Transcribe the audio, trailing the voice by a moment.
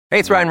Hey,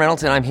 it's Ryan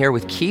Reynolds, and I'm here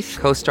with Keith,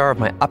 co-star of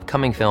my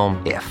upcoming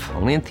film, If,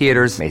 only in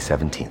theaters May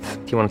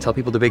 17th. Do you want to tell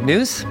people the big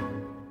news?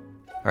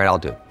 All right, I'll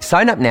do it.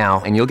 Sign up now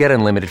and you'll get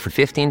unlimited for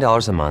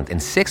 $15 a month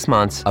and 6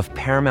 months of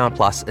Paramount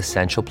Plus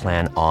Essential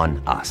Plan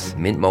on us.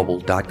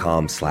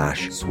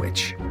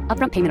 MintMobile.com/switch.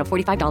 Upfront payment of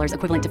 $45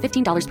 equivalent to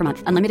 $15 per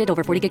month. Unlimited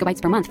over 40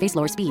 gigabytes per month. Face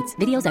lower speeds.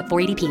 Videos at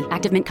 480p.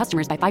 Active Mint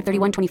customers by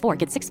 531.24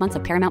 get 6 months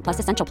of Paramount Plus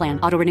Essential Plan.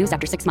 Auto renews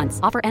after 6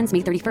 months. Offer ends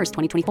May 31st,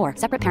 2024.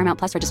 Separate Paramount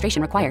Plus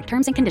registration required.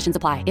 Terms and conditions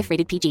apply if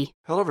rated PG.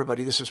 Hello,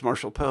 everybody. This is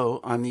Marshall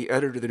Poe. I'm the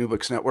editor of the New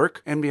Books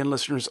Network. NBN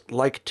listeners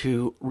like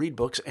to read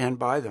books and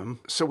buy them.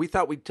 So we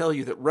thought we'd tell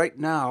you that right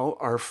now,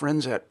 our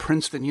friends at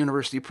Princeton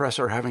University Press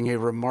are having a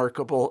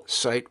remarkable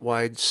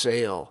site-wide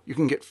sale. You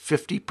can get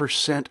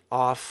 50%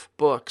 off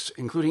books,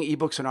 including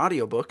ebooks and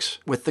audiobooks,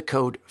 with the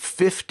code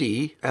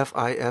 50,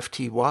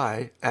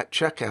 F-I-F-T-Y, at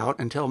checkout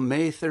until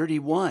May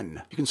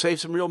 31. You can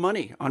save some real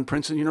money on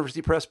Princeton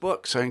University Press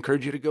books. I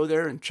encourage you to go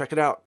there and check it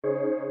out.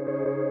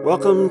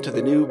 Welcome to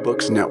the New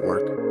Books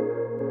Network.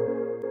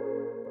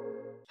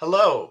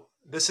 Hello,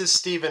 this is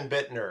Stephen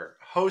Bittner,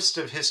 host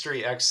of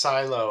History X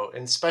Silo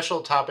and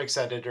special topics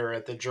editor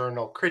at the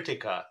journal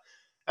Kritika,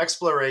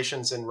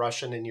 Explorations in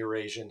Russian and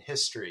Eurasian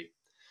History.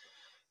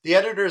 The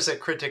editors at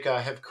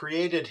Kritika have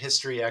created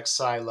History X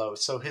Silo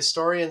so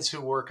historians who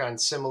work on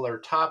similar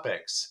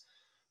topics,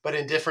 but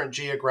in different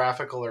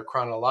geographical or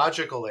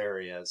chronological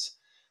areas,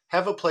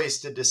 have a place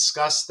to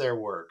discuss their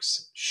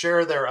works,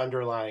 share their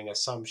underlying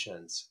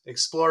assumptions,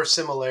 explore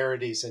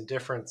similarities and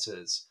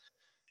differences,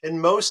 and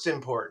most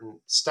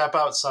important, step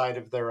outside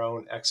of their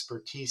own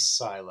expertise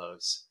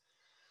silos.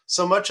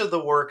 So much of the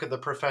work of the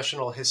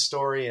professional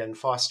historian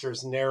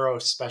fosters narrow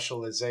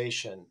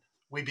specialization.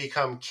 We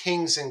become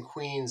kings and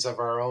queens of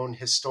our own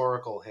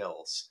historical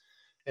hills,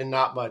 and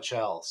not much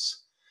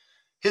else.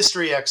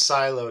 History X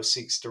Silo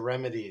seeks to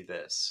remedy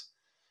this.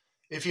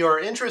 If you are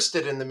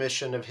interested in the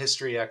mission of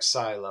History X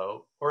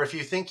Silo, or if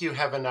you think you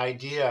have an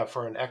idea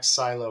for an X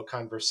Silo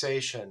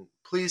conversation,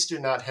 please do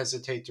not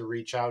hesitate to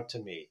reach out to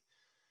me.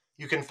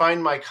 You can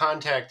find my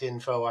contact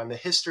info on the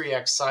History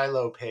X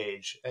Silo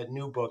page at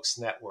New Books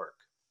Network.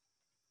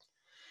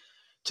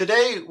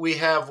 Today, we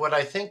have what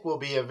I think will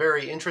be a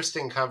very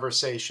interesting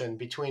conversation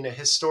between a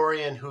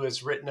historian who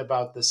has written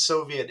about the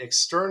Soviet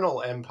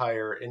external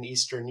empire in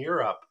Eastern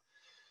Europe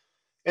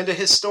and a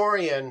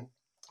historian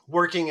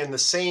working in the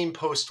same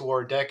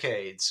post-war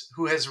decades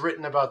who has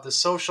written about the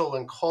social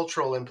and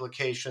cultural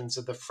implications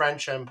of the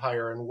French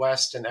Empire in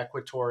West and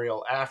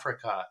Equatorial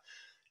Africa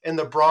and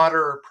the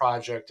broader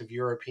project of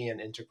European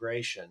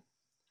integration.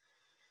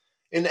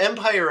 In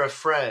Empire of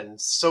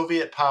Friends,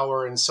 Soviet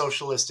Power and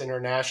Socialist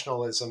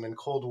Internationalism in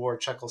Cold War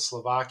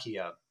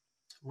Czechoslovakia,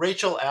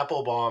 Rachel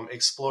Applebaum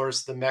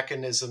explores the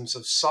mechanisms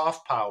of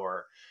soft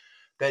power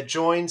that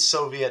joined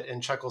Soviet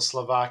and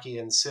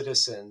Czechoslovakian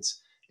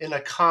citizens in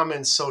a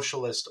common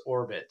socialist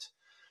orbit,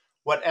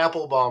 what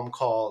Applebaum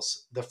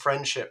calls the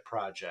Friendship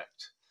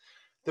Project.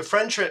 The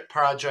Friendship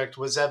Project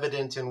was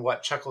evident in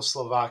what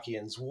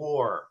Czechoslovakians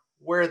wore,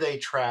 where they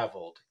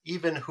traveled,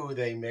 even who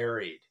they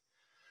married.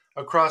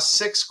 Across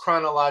 6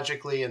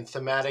 chronologically and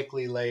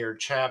thematically layered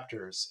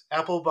chapters,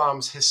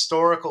 Applebaum's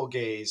historical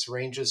gaze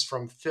ranges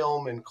from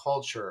film and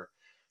culture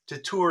to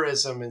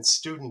tourism and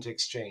student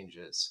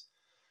exchanges.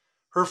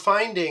 Her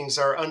findings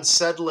are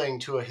unsettling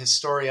to a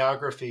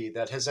historiography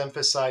that has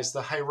emphasized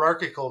the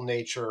hierarchical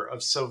nature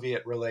of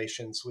Soviet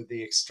relations with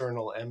the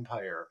external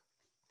empire.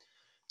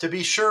 To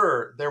be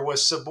sure, there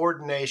was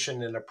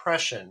subordination and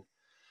oppression,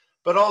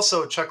 but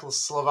also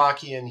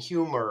Czechoslovakian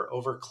humor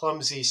over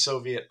clumsy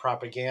Soviet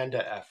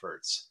propaganda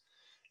efforts,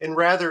 and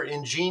rather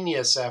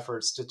ingenious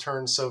efforts to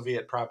turn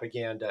Soviet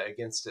propaganda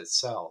against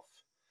itself.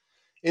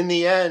 In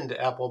the end,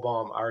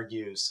 Applebaum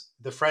argues,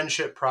 the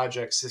Friendship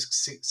Project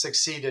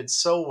succeeded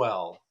so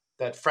well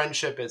that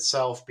friendship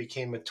itself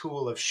became a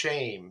tool of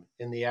shame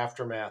in the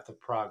aftermath of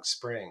Prague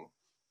Spring.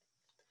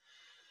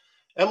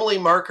 Emily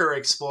Marker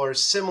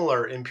explores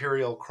similar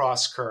imperial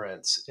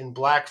cross-currents in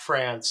Black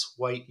France,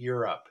 White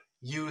Europe,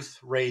 youth,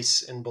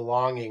 race, and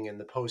belonging in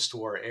the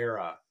post-war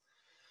era.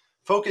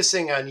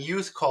 Focusing on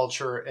youth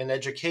culture and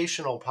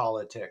educational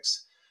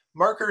politics,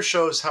 Marker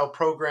shows how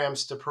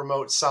programs to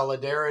promote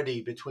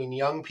solidarity between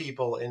young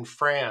people in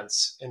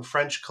France and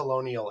French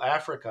colonial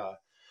Africa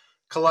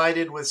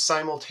collided with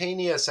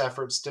simultaneous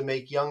efforts to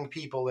make young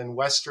people in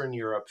Western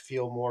Europe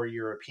feel more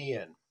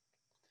European.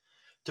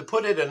 To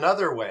put it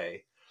another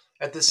way,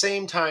 at the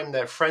same time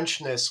that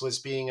Frenchness was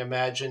being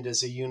imagined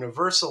as a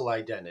universal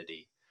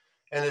identity,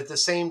 and at the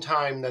same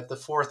time that the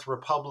Fourth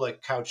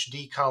Republic couched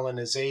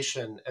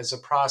decolonization as a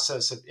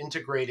process of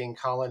integrating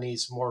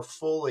colonies more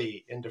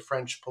fully into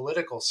French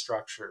political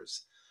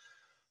structures,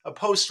 a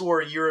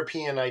post-war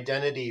European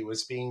identity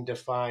was being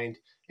defined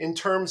in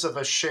terms of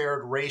a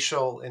shared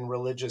racial and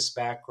religious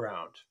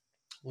background,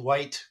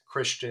 white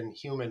Christian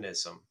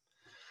humanism.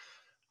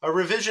 A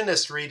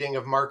revisionist reading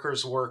of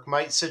Marker's work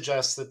might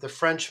suggest that the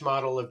French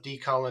model of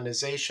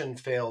decolonization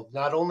failed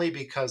not only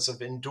because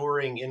of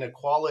enduring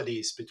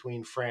inequalities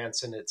between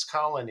France and its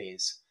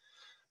colonies,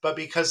 but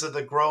because of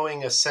the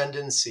growing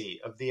ascendancy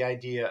of the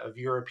idea of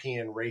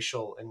European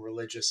racial and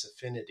religious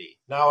affinity.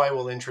 Now I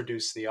will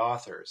introduce the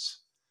authors.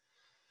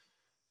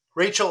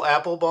 Rachel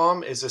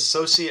Applebaum is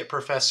Associate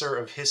Professor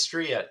of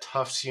History at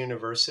Tufts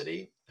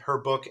University. Her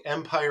book,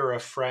 Empire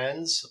of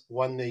Friends,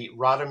 won the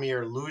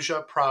Radomir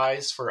Luja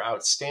Prize for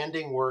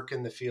outstanding work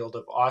in the field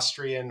of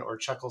Austrian or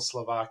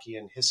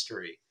Czechoslovakian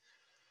history.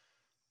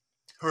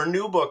 Her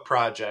new book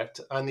project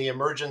on the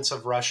emergence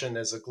of Russian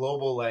as a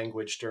global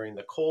language during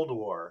the Cold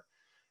War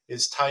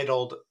is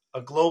titled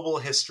A Global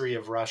History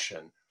of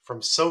Russian,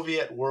 From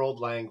Soviet World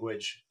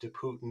Language to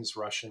Putin's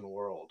Russian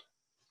World.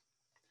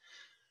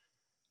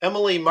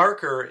 Emily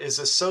Marker is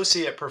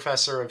Associate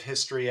Professor of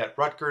History at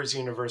Rutgers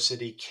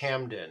University,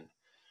 Camden.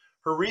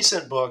 Her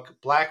recent book,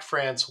 Black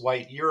France,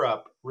 White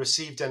Europe,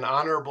 received an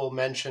honorable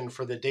mention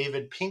for the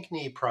David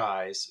Pinkney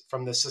Prize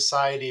from the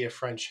Society of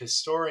French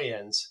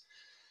Historians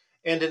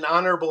and an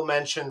honorable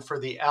mention for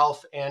the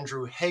Alf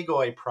Andrew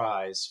Hagoy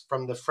Prize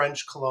from the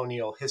French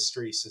Colonial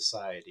History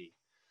Society.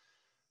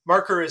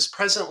 Marker is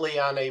presently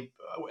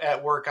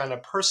at work on a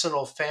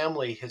personal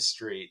family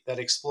history that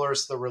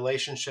explores the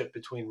relationship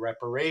between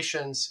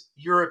reparations,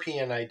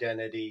 European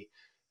identity,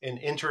 and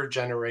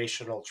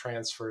intergenerational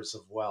transfers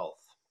of wealth.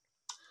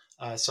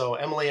 So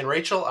Emily and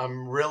Rachel,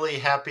 I'm really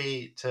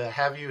happy to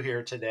have you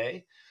here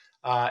today,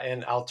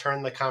 and I'll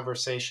turn the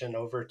conversation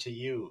over to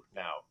you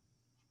now.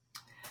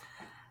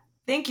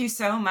 Thank you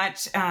so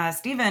much,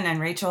 Stephen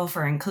and Rachel,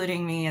 for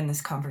including me in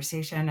this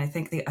conversation. I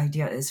think the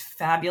idea is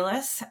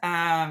fabulous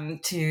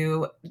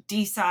to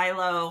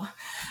de-silo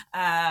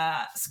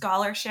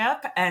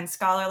scholarship and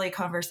scholarly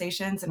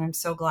conversations, and I'm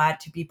so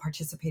glad to be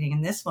participating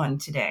in this one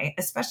today,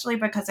 especially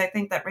because I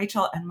think that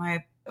Rachel,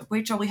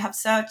 we have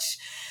such...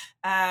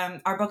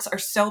 our books are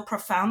so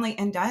profoundly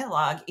in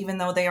dialogue, even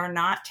though they are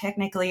not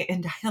technically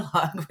in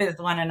dialogue with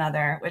one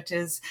another, which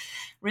is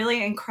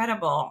really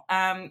incredible.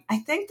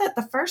 I think that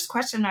the first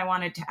question I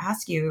wanted to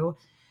ask you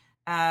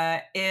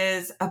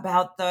is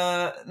about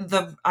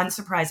the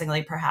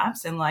unsurprisingly,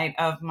 perhaps, in light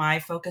of my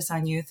focus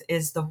on youth,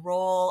 is the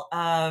role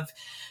of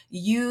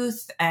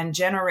youth and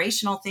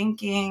generational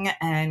thinking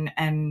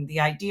and the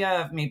idea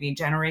of maybe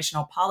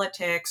generational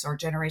politics or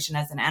generation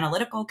as an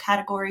analytical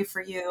category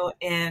for you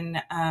in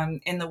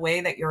the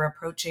way that you're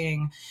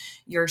approaching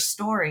your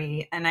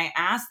story. And I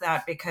ask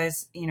that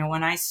because,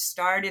 when I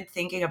started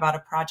thinking about a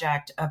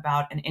project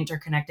about an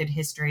interconnected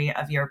history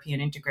of European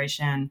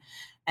integration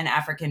and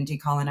African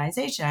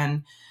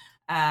decolonization,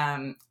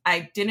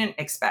 I didn't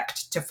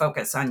expect to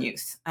focus on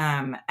youth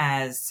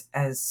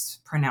as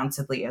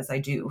pronouncedly as I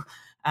do.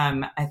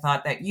 I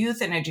thought that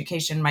youth and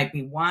education might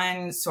be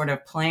one sort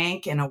of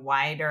plank in a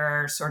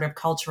wider sort of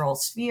cultural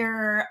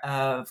sphere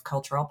of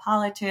cultural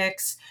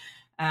politics.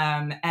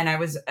 And I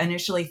was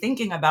initially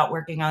thinking about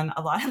working on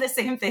a lot of the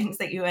same things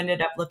that you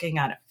ended up looking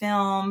at: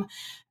 film,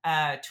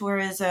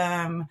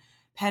 tourism,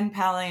 pen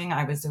paling.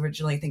 I was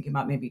originally thinking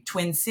about maybe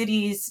twin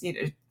cities,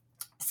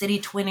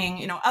 city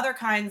twinning, other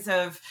kinds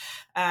of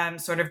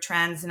sort of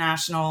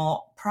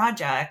transnational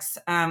projects.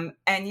 And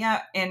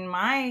yet, in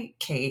my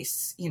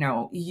case,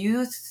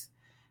 youth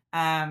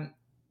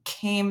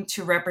came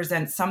to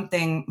represent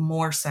something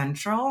more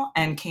central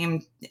and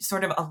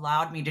sort of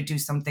allowed me to do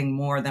something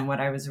more than what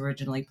I was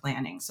originally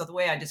planning. So the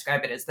way I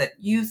describe it is that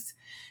youth,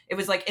 it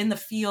was like in the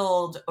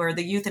field or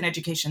the youth and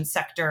education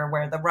sector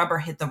where the rubber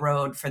hit the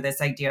road for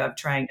this idea of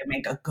trying to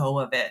make a go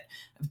of it,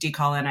 of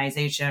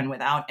decolonization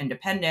without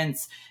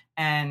independence.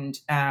 And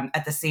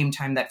at the same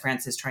time that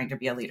France is trying to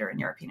be a leader in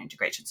European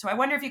integration. So I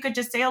wonder if you could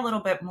just say a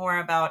little bit more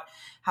about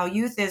how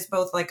youth is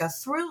both like a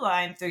through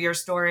line through your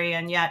story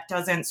and yet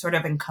doesn't sort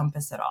of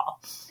encompass it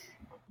all.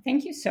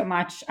 Thank you so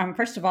much.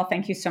 First of all,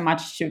 thank you so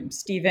much to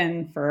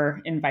Stephen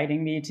for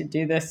inviting me to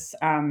do this,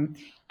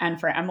 and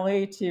for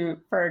Emily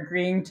for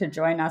agreeing to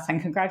join us.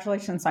 And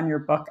congratulations on your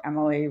book,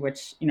 Emily,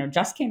 which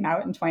just came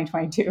out in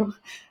 2022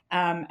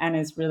 and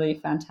is really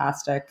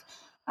fantastic.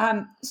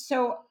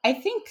 So I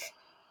think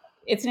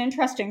it's an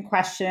interesting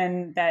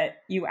question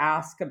that you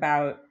ask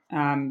about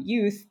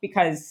youth,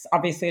 because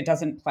obviously it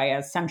doesn't play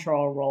a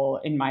central role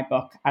in my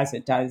book as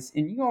it does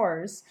in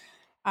yours.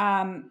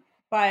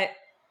 But,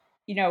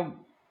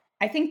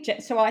 I think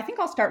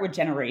I'll start with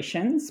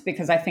generations,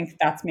 because I think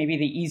that's maybe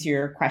the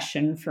easier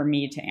question for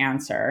me to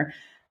answer.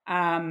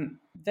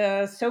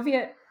 The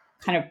Soviet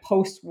kind of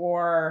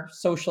post-war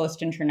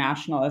socialist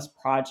internationalist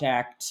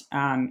project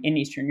in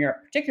Eastern Europe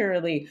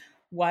particularly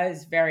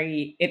was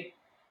very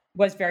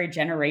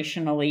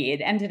generationally,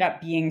 it ended up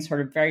being sort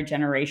of very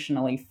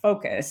generationally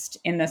focused,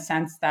 in the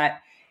sense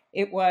that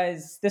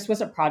this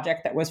was a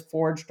project that was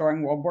forged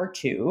during World War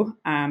II.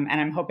 And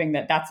I'm hoping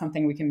that that's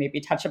something we can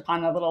maybe touch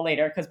upon a little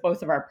later, because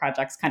both of our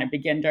projects kind of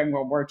begin during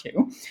World War II.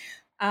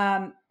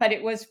 But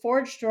it was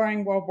forged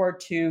during World War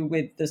II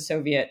with the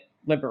Soviet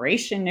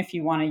liberation, if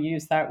you want to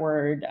use that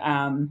word,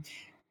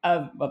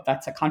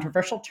 that's a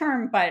controversial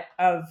term, but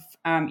of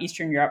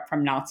Eastern Europe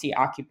from Nazi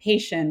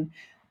occupation.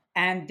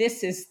 And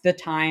this is the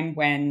time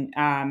when,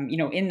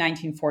 in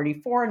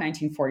 1944,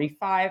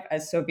 1945,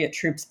 as Soviet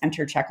troops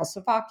entered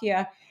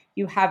Czechoslovakia,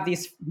 you have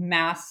these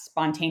mass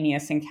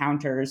spontaneous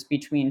encounters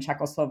between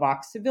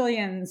Czechoslovak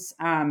civilians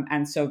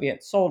and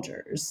Soviet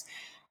soldiers.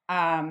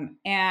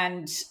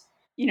 And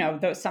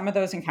some of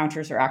those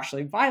encounters are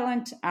actually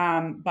violent,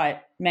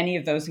 but many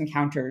of those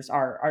encounters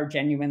are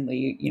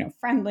genuinely,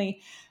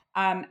 friendly.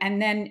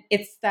 And then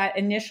it's that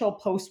initial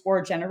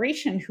post-war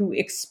generation who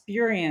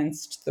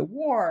experienced the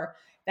war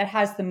that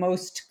has the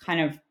most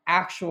kind of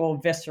actual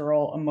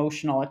visceral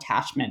emotional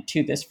attachment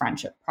to this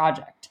friendship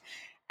project.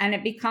 And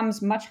it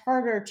becomes much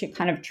harder to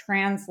kind of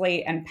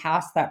translate and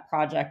pass that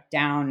project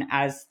down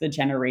as the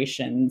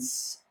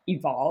generations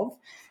evolve.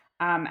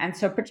 And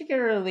so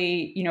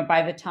particularly,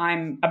 by the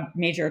time a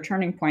major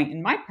turning point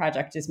in my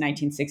project is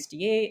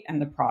 1968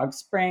 and the Prague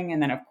Spring,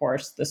 and then, of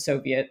course, the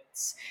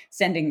Soviets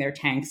sending their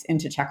tanks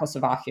into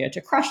Czechoslovakia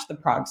to crush the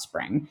Prague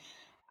Spring.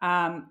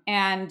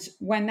 And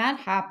when that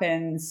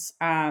happens,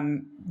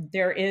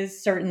 there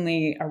is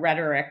certainly a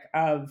rhetoric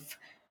of,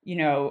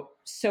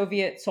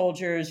 Soviet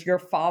soldiers, your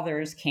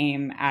fathers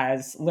came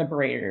as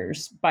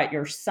liberators, but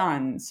your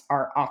sons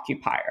are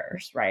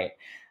occupiers, right?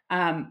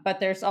 But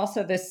there's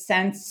also this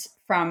sense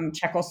from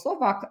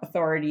Czechoslovak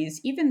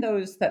authorities, even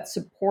those that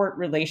support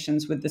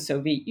relations with the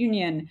Soviet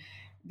Union,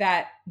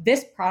 that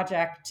this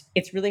project,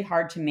 it's really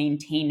hard to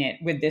maintain it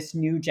with this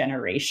new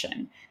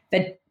generation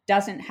that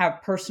doesn't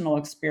have personal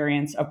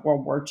experience of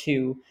World War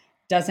II,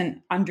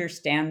 doesn't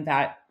understand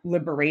that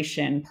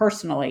liberation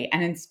personally.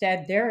 And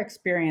instead, their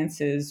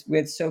experiences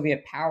with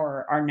Soviet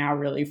power are now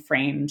really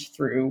framed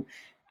through,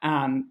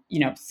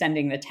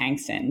 sending the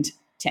tanks in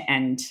to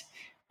end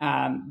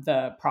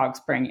the Prague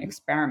Spring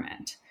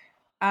experiment.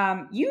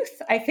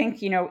 Youth, I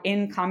think,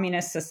 in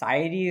communist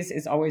societies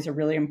is always a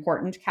really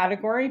important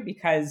category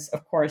because,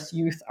 of course,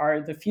 youth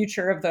are the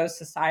future of those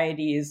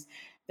societies.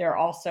 They're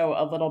also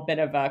a little bit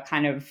of a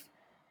kind of,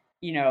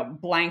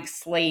 blank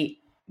slate,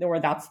 or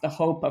that's the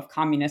hope of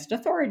communist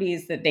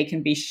authorities, that they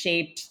can be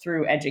shaped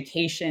through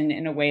education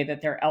in a way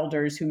that their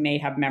elders who may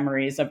have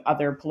memories of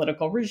other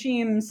political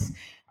regimes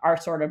are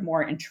sort of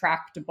more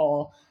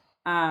intractable.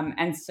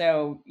 And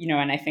so,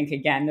 and I think,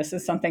 again, this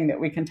is something that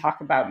we can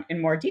talk about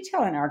in more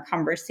detail in our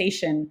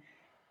conversation.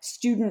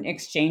 Student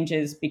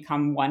exchanges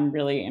become one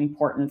really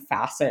important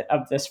facet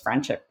of this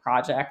friendship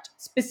project.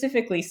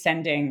 Specifically,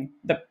 sending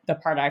the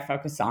part I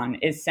focus on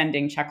is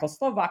sending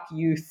Czechoslovak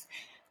youth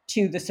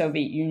to the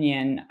Soviet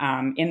Union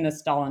in the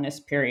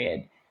Stalinist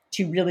period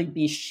to really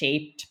be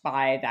shaped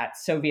by that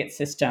Soviet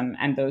system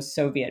and those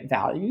Soviet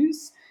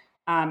values.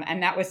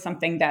 And that was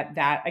something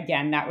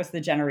that was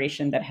the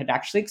generation that had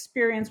actually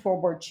experienced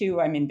World War II.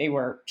 I mean, they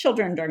were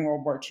children during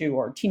World War II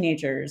or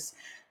teenagers,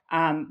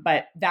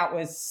 but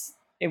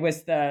it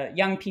was the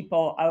young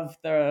people of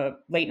the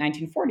late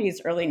 1940s,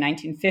 early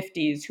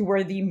 1950s who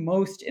were the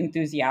most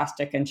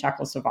enthusiastic in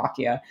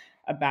Czechoslovakia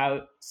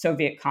about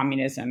Soviet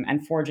communism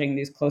and forging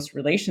these close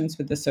relations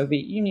with the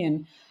Soviet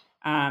Union.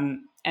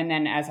 And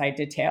then, as I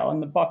detail in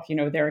the book,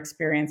 their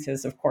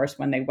experiences, of course,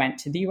 when they went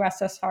to the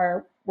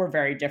USSR were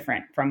very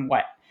different from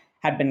what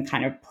had been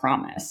kind of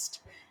promised.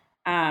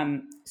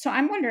 So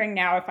I'm wondering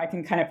now if I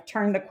can kind of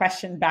turn the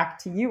question back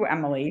to you,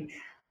 Emily.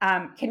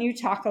 Can you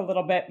talk a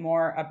little bit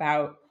more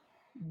about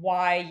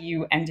why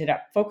you ended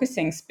up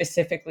focusing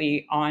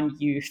specifically on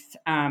youth,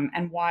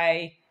 and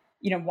why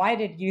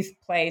did youth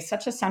play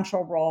such a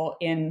central role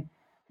in,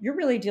 you're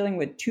really dealing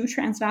with two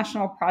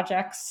transnational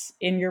projects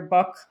in your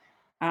book.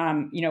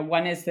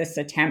 One is this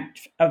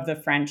attempt of the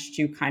French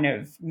to kind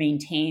of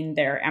maintain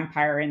their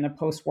empire in the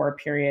post-war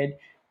period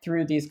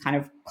through these kind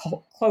of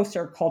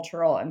closer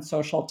cultural and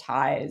social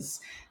ties,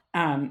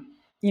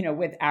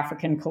 with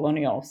African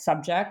colonial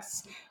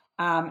subjects.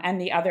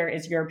 And the other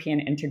is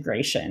European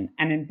integration.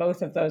 And in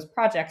both of those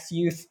projects,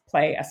 youth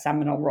play a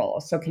seminal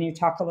role. So can you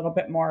talk a little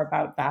bit more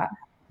about that?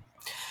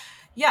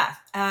 Yeah.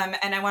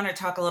 And I want to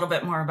talk a little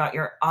bit more about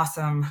your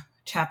awesome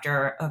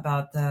chapter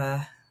about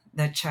the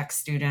Czech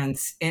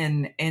students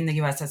in the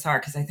USSR,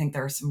 because I think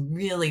there are some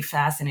really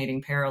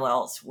fascinating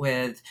parallels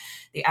with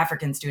the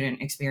African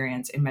student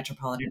experience in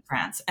metropolitan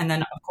France. And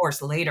then, of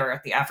course, later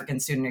the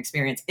African student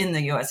experience in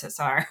the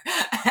USSR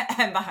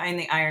and behind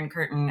the Iron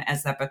Curtain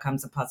as that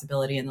becomes a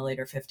possibility in the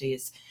later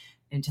 50s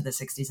into the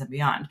 60s and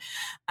beyond.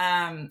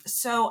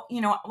 So,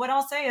 what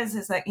I'll say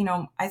is that,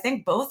 I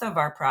think both of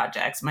our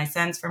projects, my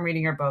sense from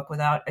reading your book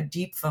without a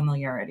deep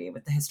familiarity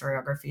with the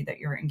historiography that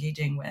you're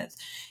engaging with,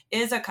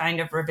 is a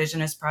kind of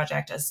revisionist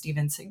project, as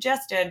Stephen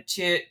suggested,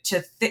 to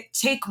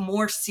take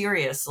more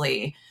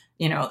seriously,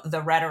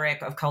 the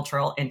rhetoric of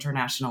cultural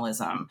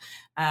internationalism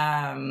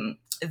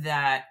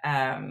that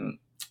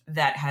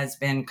has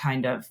been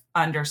kind of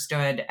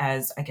understood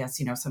as, I guess,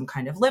 some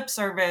kind of lip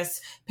service,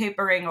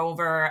 papering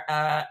over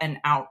an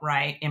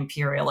outright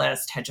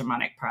imperialist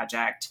hegemonic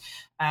project.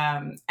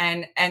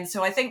 And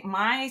so I think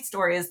my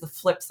story is the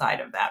flip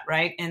side of that,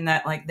 right? In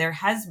that, there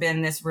has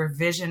been this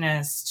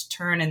revisionist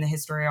turn in the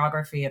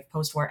historiography of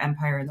post-war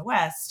empire in the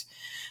West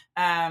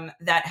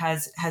that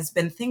has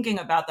been thinking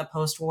about the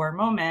post-war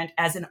moment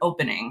as an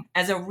opening,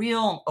 as a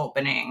real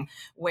opening,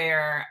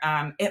 where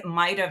it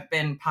might have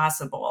been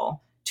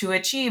possible to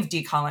achieve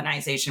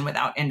decolonization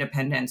without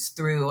independence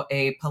through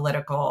a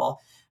political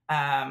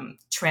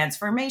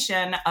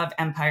transformation of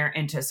empire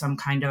into some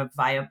kind of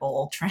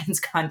viable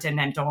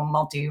transcontinental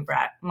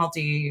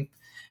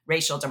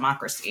multi-racial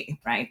democracy,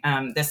 right?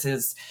 This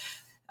is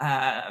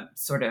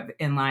sort of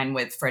in line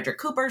with Frederick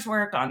Cooper's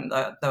work on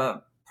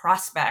the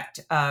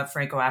prospect of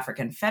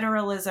Franco-African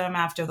federalism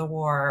after the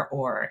war,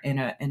 or in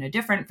a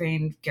different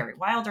vein, Gary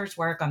Wilder's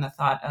work on the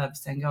thought of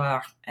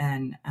Senghor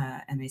and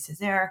Aimé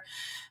Césaire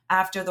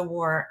after the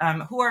war,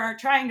 who are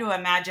trying to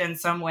imagine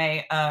some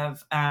way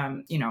of,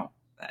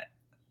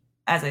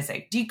 as I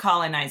say,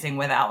 decolonizing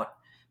without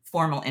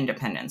formal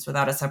independence,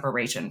 without a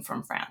separation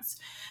from France.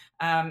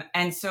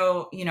 And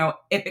so,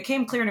 it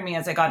became clear to me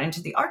as I got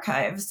into the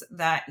archives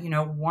that,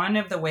 one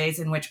of the ways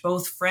in which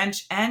both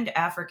French and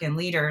African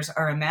leaders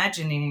are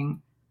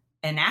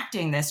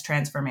enacting this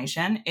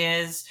transformation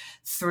is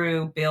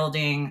through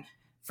building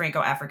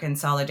Franco-African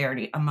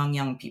solidarity among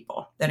young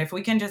people. That if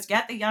we can just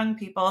get the young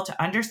people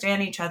to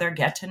understand each other,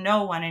 get to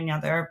know one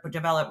another,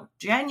 develop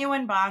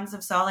genuine bonds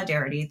of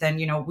solidarity, then,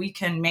 we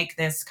can make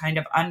this kind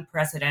of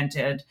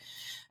unprecedented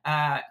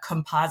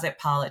composite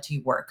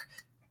polity work,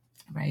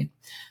 right?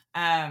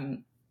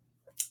 And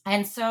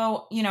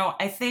so,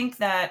 I think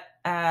that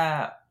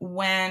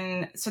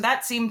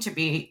that seemed to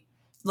be,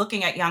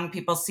 looking at young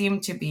people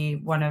seemed to be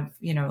one of,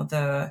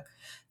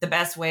 the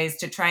best ways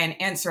to try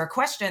and answer a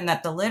question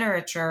that the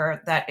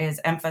literature that is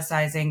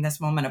emphasizing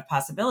this moment of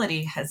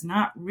possibility has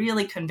not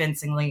really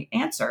convincingly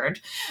answered,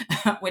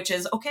 which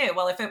is, okay,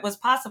 well, if it was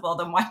possible,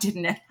 then why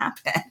didn't it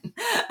happen?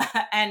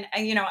 And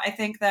I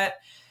think that,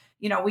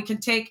 we can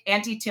take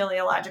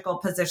anti-teleological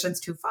positions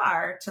too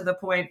far to the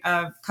point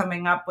of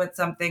coming up with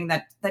something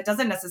that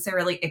doesn't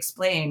necessarily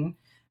explain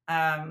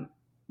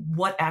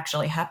what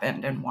actually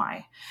happened and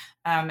why.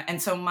 And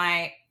so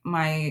my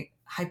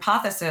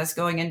hypothesis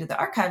going into the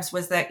archives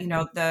was that,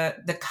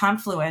 the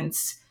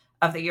confluence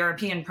of the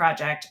European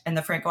project and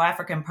the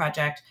Franco-African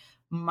project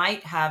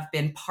might have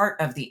been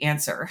part of the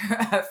answer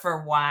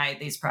for why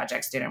these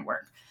projects didn't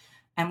work.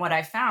 And what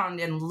I found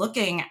in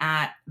looking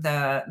at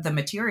the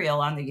material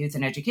on the youth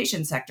and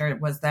education sector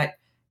was that,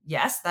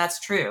 yes, that's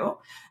true.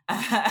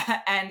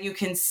 And you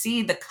can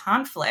see the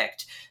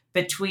conflict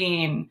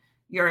between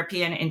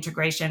European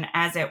integration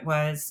as it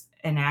was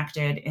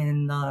enacted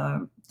in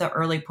the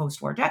early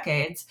post-war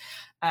decades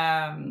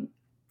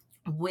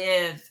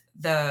with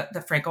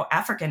the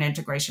Franco-African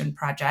integration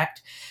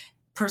project,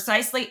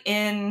 precisely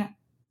in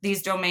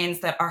these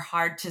domains that are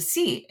hard to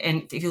see.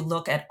 And if you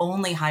look at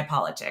only high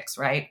politics,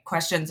 right?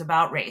 Questions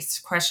about race,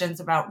 questions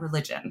about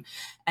religion.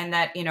 And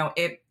that,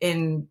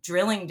 in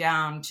drilling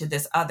down to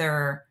this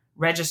other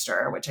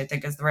register, which I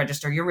think is the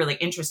register you're really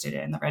interested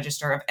in, the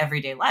register of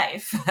everyday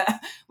life,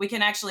 we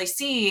can actually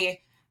see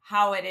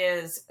how it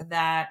is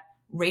that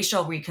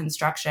racial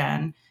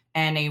reconstruction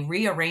and a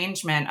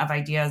rearrangement of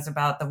ideas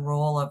about the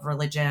role of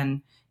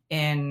religion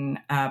in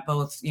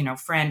both,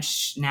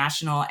 French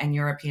national and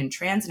European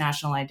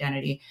transnational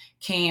identity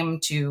came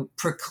to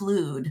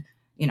preclude,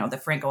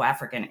 the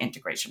Franco-African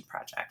integration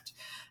project.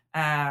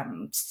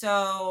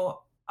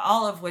 So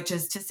all of which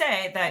is to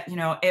say that,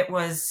 it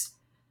was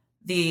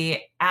the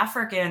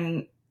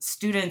African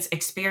students'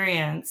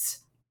 experience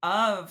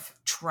of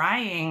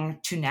trying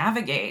to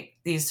navigate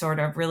these sort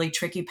of really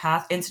tricky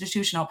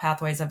institutional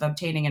pathways of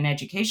obtaining an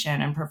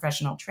education and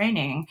professional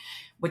training,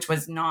 which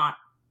was not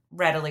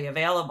readily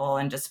available,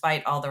 and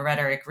despite all the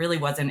rhetoric, really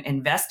wasn't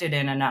invested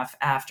in enough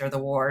after the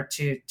war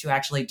to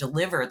actually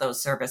deliver those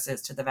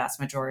services to the vast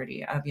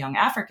majority of young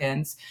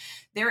Africans.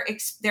 Their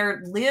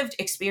lived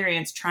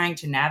experience trying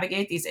to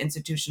navigate these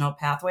institutional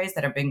pathways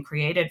that have been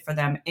created for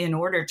them in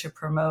order to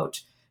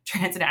promote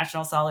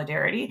transnational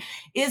solidarity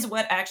is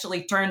what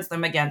actually turns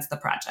them against the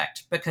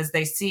project, because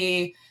they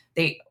see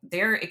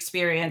their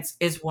experience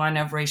is one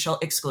of racial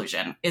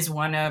exclusion, is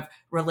one of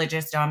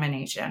religious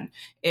domination,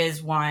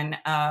 is one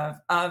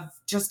of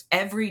just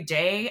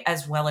everyday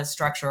as well as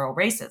structural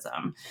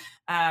racism.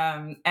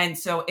 And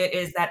so it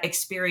is that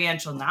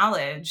experiential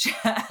knowledge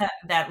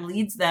that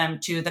leads them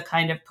to the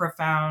kind of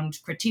profound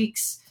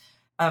critiques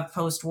of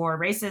post-war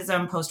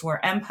racism,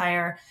 post-war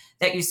empire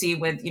that you see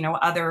with,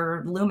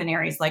 other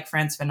luminaries like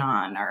Frantz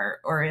Fanon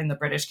or in the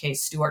British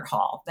case, Stuart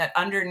Hall, that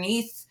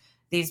underneath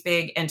these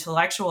big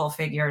intellectual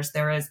figures,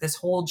 there is this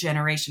whole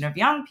generation of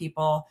young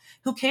people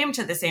who came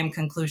to the same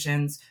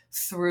conclusions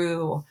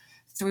through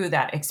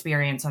that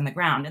experience on the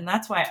ground. And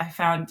that's why I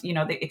found,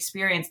 the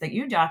experience that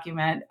you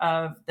document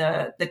of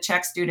the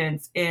Czech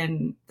students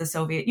in the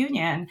Soviet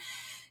Union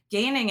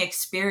gaining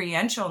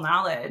experiential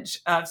knowledge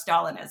of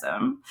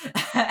Stalinism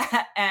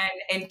and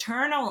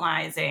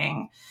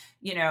internalizing,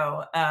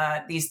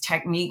 these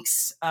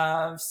techniques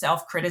of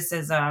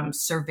self-criticism,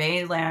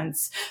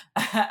 surveillance,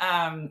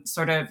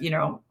 sort of,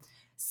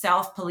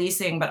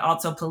 self-policing, but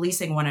also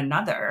policing one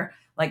another.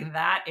 Like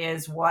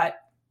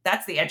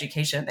that's the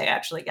education they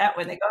actually get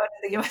when they go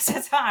to the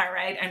USSR,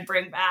 right? And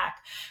bring back.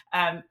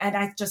 And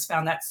I just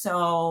found that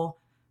so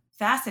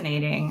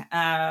fascinating.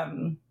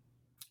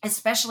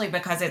 especially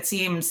because it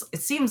seems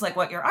like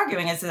what you're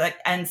arguing is that,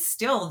 and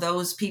still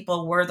those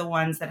people were the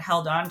ones that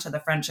held on to the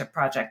friendship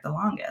project the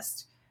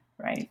longest,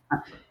 right?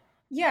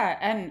 Yeah,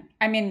 and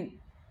I mean,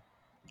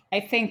 I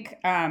think,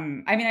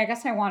 I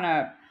guess I want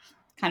to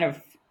kind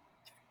of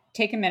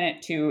take a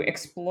minute to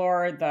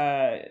explore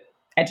the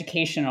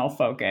educational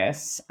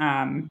focus,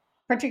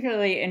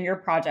 particularly in your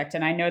project.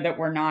 And I know that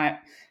we're not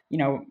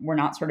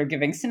sort of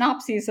giving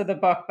synopses of the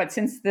book, but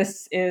since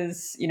this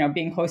is,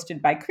 being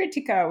hosted by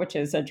Kritika, which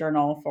is a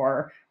journal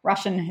for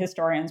Russian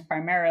historians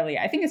primarily,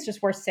 I think it's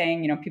just worth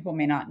saying, people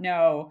may not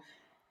know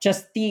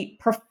just the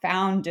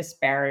profound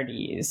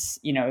disparities,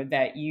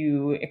 that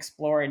you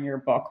explore in your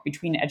book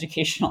between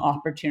educational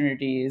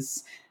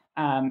opportunities,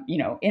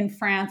 in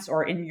France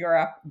or in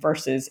Europe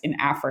versus in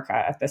Africa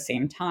at the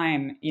same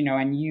time.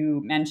 And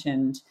you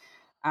mentioned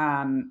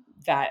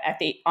that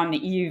on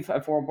the eve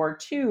of World War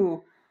II,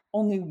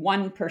 only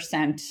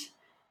 1%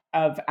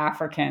 of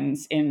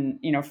Africans in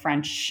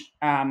French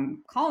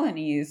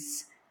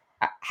colonies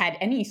had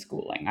any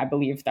schooling. I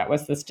believe that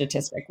was the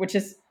statistic, which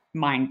is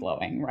mind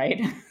blowing,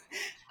 right?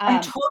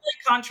 And totally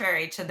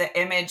contrary to the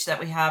image that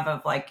we have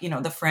of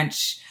the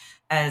French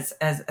as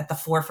at the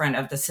forefront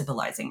of the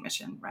civilizing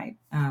mission, right?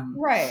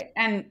 Right,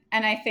 and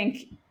I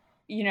think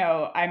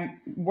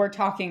we're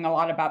talking a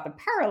lot about the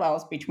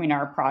parallels between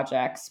our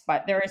projects,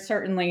 but there is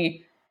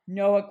certainly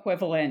no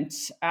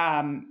equivalent,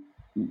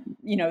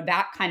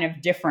 that kind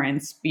of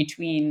difference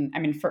between.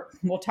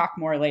 We'll talk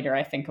more later,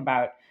 I think,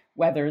 about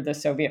whether the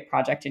Soviet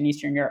project in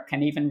Eastern Europe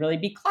can even really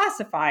be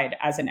classified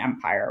as an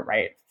empire,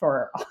 right?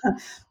 For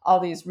all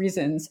these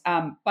reasons,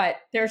 but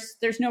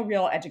there's no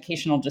real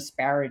educational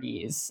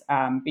disparities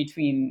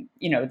between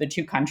the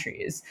two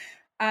countries.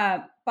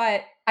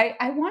 But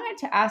I wanted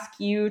to ask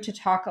you to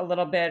talk a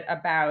little bit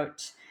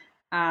about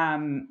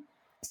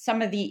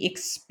some of the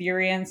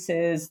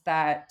experiences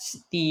that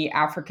the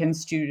African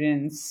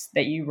students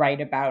that you write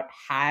about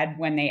had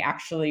when they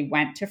actually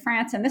went to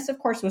France. And this, of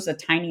course, was a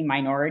tiny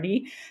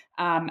minority.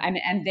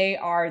 And they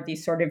are the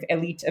sort of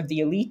elite of the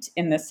elite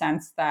in the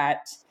sense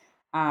that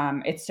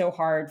it's so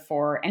hard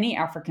for any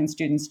African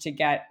students to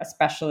get,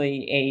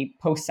 especially a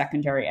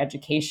post-secondary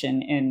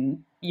education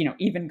in,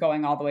 even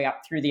going all the way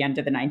up through the end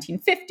of the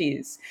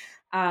 1950s.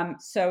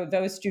 So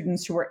those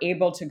students who were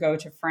able to go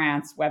to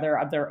France, whether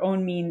of their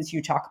own means,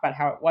 you talk about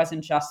how it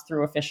wasn't just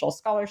through official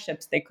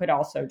scholarships, they could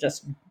also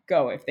just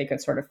go if they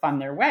could sort of fund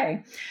their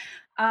way.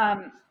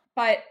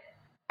 But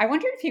I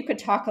wondered if you could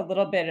talk a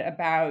little bit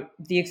about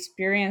the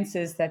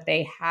experiences that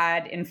they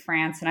had in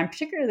France. And I'm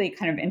particularly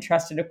kind of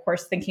interested, of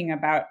course, thinking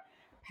about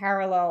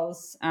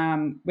parallels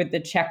with the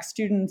Czech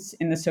students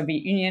in the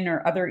Soviet Union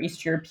or other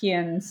East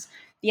Europeans,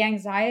 the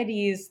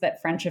anxieties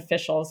that French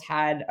officials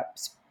had,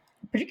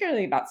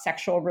 particularly about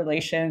sexual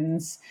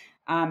relations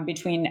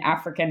between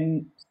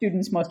African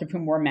students, most of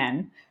whom were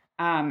men,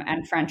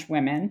 and French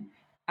women.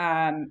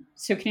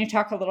 So can you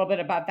talk a little bit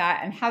about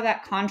that and how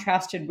that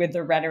contrasted with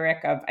the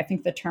rhetoric of, I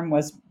think the term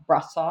was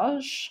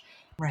brassage?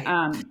 Right.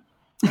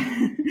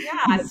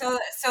 Yeah.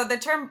 So the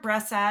term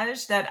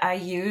brassage that I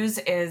use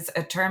is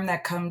a term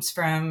that comes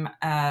from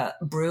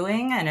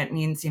brewing, and it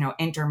means,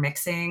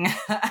 intermixing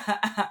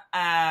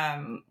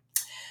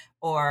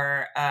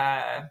or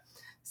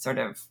sort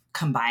of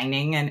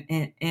combining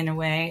in a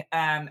way.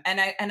 And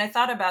I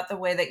thought about the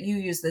way that you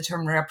use the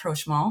term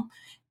rapprochement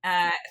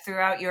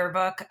throughout your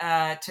book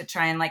to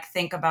try and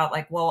think about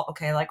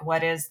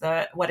what is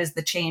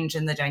the change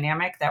in the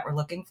dynamic that we're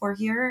looking for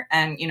here.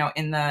 And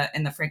in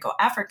the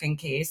Franco-African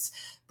case,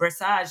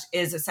 brassage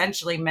is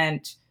essentially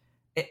meant.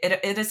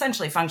 It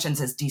essentially functions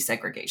as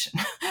desegregation,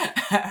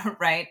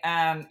 right?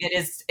 It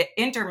is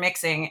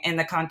intermixing in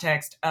the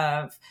context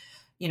of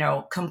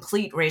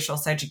complete racial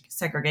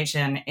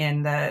segregation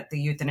in the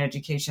youth and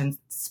education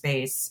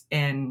space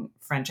in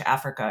French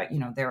Africa.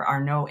 There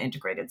are no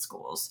integrated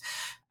schools.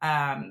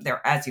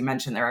 As you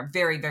mentioned, there are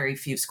very, very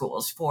few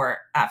schools for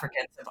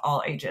Africans of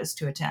all ages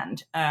to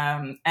attend.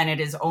 And it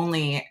is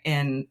only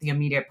in the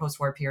immediate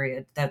post-war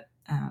period that,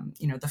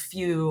 the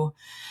few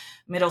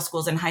middle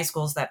schools and high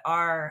schools that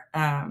are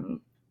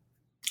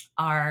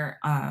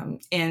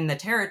in the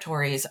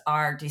territories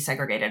are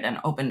desegregated and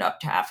opened up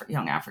to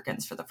young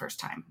Africans for the first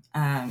time.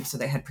 So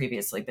they had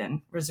previously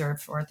been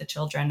reserved for the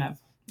children of,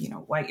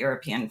 white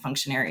European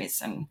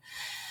functionaries and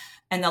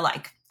the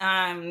like.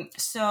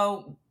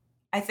 So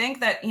I think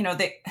that,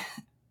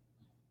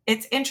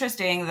 it's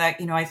interesting that,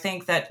 I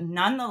think that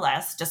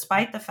nonetheless,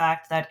 despite the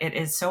fact that it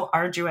is so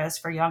arduous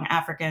for young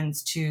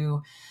Africans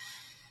to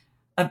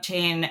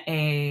obtain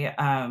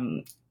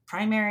a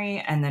primary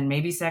and then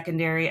maybe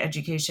secondary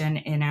education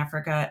in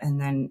Africa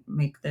and then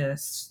make the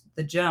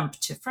jump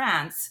to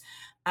France,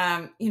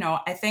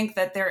 I think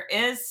that there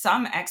is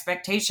some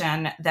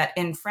expectation that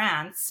in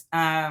France,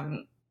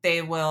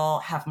 they will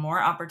have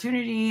more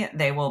opportunity,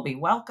 they will be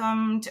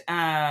welcomed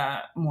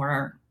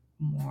more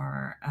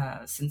more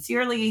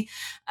sincerely,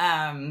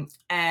 and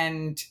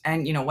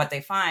what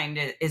they find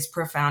is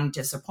profound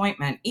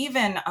disappointment,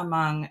 even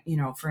among,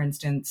 for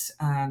instance,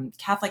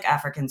 Catholic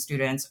African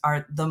students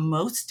are the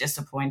most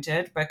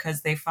disappointed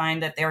because they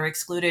find that they're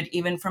excluded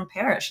even from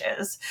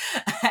parishes,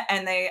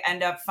 and they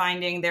end up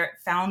founding their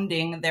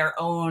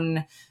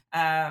own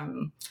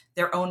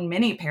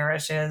mini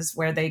parishes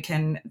where they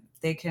can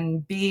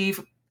be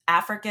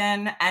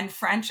African and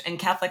French and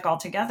Catholic all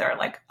together,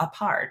 like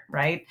apart,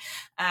 right?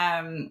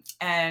 One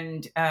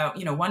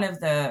of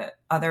the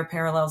other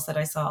parallels that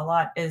I saw a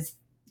lot is,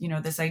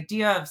 this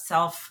idea of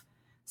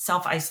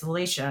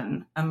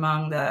self-isolation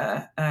among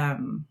the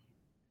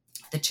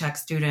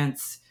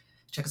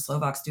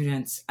Czechoslovak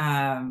students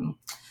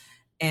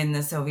in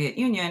the Soviet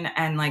Union,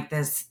 and like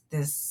this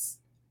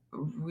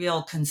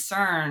real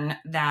concern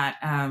that,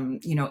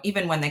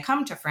 even when they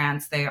come to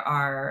France, they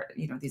are,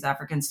 these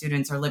African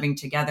students are living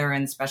together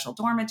in special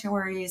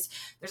dormitories.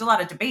 There's a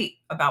lot of debate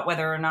about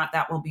whether or not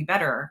that will be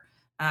better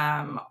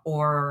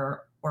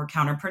or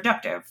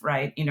counterproductive,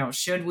 right?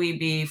 Should we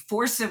be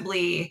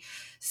forcibly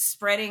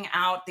spreading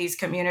out these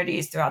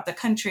communities throughout the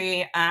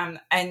country?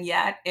 And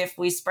yet, if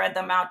we spread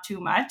them out too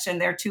much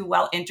and they're too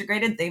well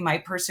integrated, they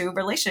might pursue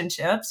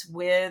relationships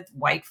with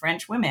white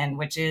French women,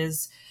 which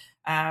is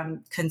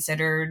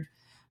considered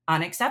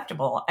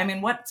unacceptable. I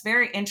mean, what's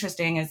very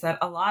interesting is that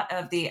a lot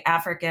of the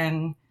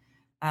African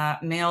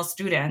male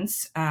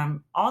students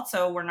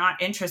also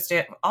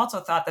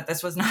thought that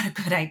this was not a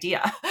good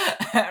idea,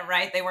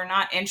 right? They were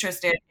not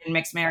interested in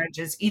mixed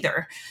marriages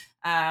either,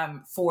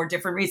 for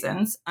different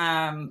reasons.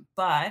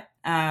 But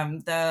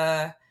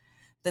the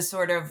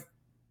sort of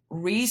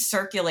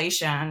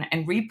recirculation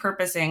and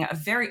repurposing of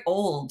very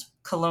old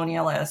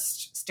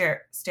colonialist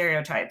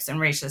stereotypes and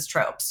racist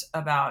tropes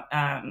about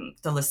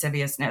the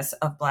lasciviousness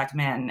of Black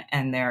men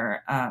and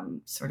their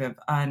sort of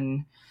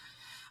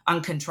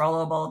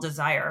uncontrollable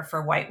desire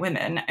for white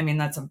women. I mean,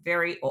 that's a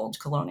very old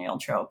colonial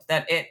trope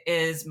that it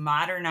is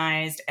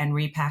modernized and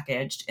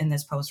repackaged in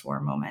this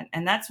post-war moment.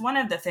 And that's one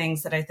of the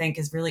things that I think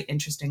is really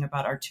interesting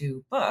about our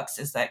two books,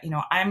 is that,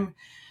 I'm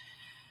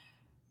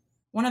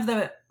one of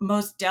the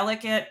most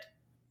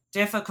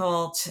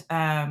difficult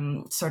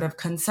sort of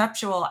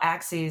conceptual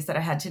axes that I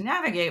had to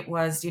navigate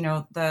was,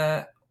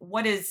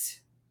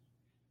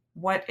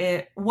 what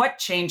really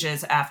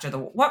changes after the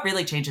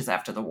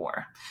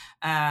war,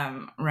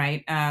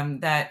 right?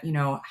 That,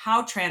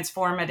 how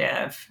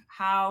transformative,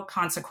 how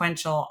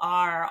consequential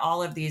are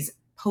all of these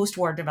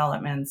post-war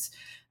developments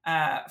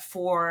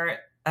for,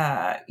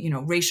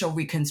 racial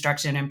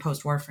reconstruction in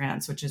post-war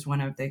France, which is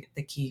one of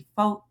the key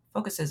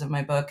focuses of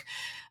my book.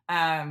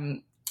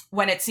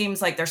 When it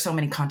seems like there's so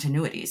many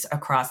continuities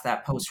across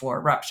that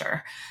post-war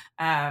rupture.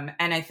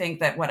 And I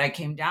think that what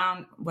came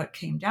down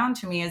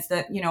to me is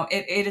that,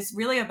 it is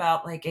really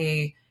about like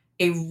a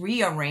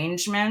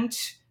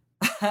rearrangement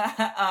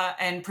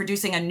and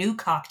producing a new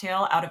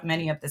cocktail out of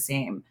many of the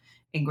same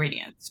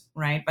ingredients,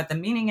 right? But the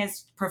meaning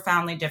is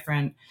profoundly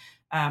different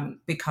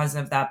because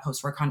of that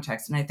post-war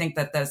context. And I think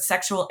that the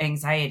sexual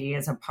anxiety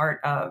is a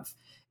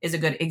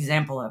good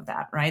example of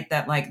that, right?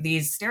 That like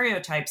these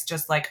stereotypes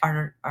just like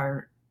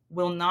are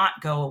will not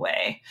go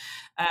away.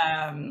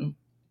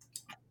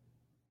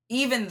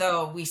 Even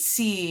though we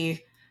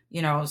see,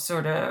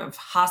 sort of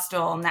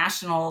hostile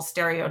national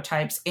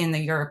stereotypes in the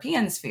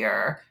European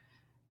sphere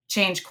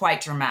change quite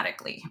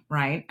dramatically,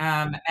 right?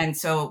 And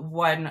so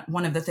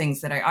one of the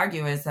things that I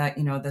argue is that,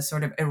 the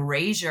sort of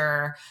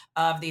erasure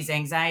of these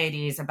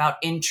anxieties about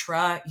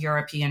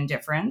intra-European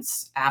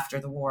difference after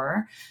the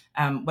war,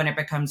 when it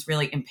becomes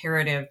really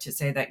imperative to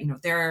say that,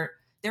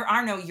 there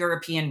are no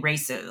European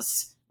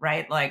races,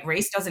 right? Like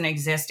race doesn't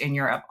exist in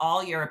Europe.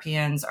 All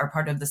Europeans are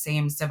part of the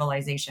same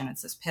civilization.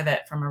 It's this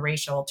pivot from a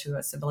racial to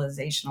a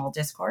civilizational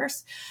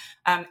discourse.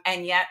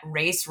 And yet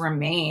race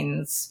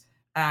remains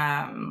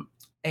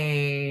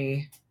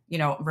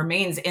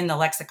remains in the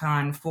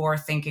lexicon for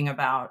thinking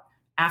about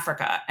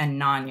Africa and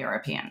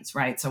non-Europeans,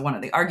 right? So one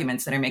of the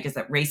arguments that I make is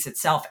that race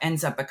itself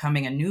ends up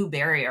becoming a new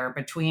barrier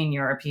between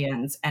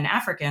Europeans and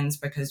Africans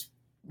because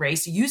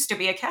race used to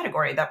be a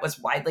category that was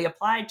widely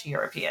applied to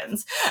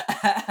Europeans.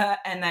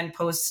 And then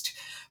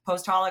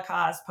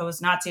post-Holocaust,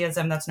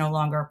 post-Nazism, that's no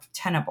longer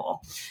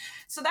tenable.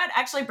 So that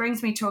actually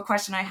brings me to a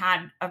question I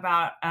had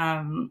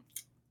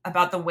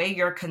about the way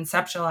you're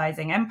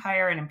conceptualizing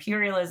empire and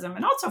imperialism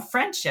and also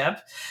friendship.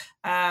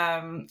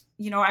 I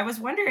was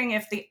wondering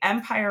if the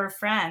Empire of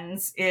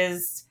Friends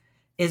is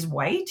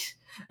white.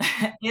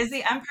 Is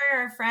the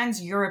Empire of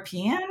Friends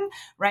European,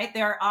 right?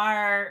 There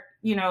are,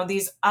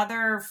 these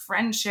other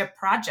friendship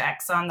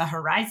projects on the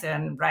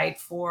horizon, right,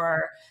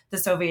 for the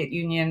Soviet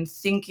Union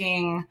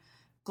thinking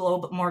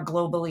more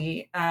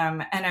globally.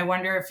 And I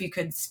wonder if you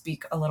could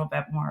speak a little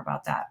bit more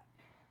about that.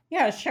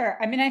 Yeah, sure.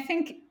 I mean, I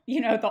think,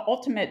 the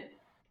ultimate,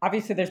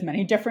 obviously there's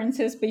many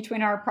differences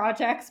between our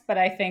projects, but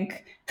I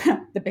think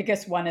the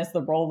biggest one is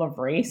the role of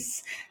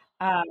race.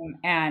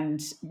 And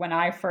when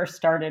I first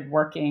started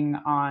working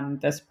on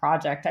this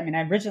project, I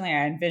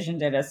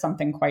envisioned it as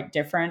something quite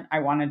different. I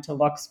wanted to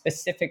look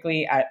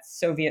specifically at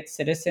Soviet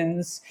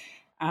citizens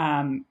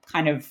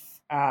kind of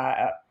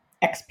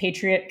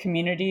expatriate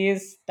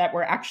communities that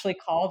were actually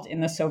called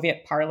in the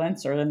Soviet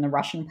parlance or in the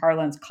Russian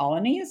parlance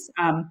colonies.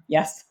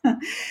 Yes.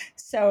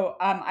 So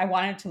I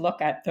wanted to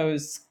look at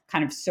those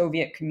kind of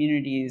Soviet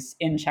communities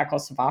in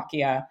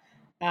Czechoslovakia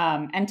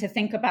and to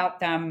think about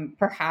them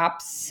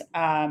perhaps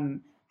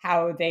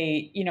how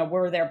they,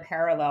 were their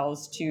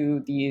parallels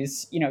to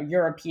these,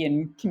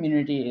 European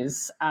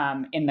communities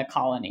in the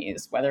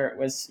colonies, whether it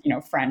was,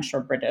 French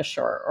or British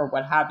or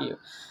what have you.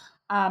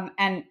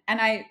 And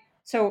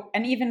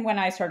even when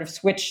I sort of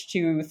switched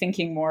to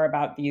thinking more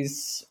about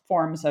these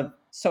forms of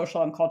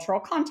social and cultural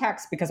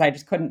context, because I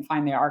just couldn't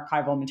find the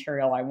archival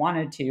material I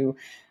wanted to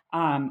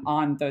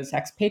on those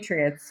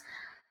expatriates,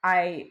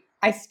 I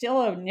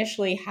still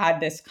initially had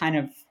this kind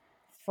of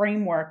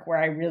framework where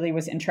I really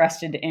was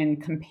interested in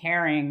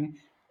comparing,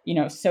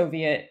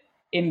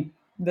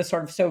 the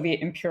sort of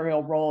Soviet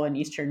imperial role in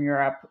Eastern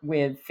Europe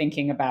with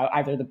thinking about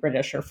either the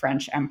British or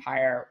French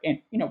Empire,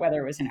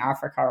 whether it was in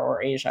Africa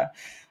or Asia.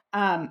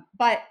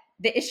 But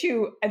the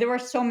issue, there were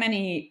so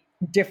many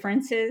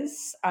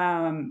differences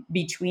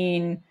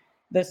between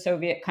the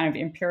Soviet kind of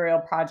imperial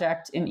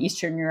project in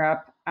Eastern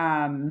Europe.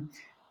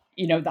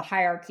 The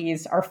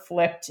hierarchies are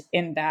flipped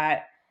in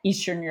that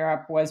Eastern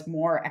Europe was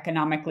more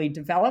economically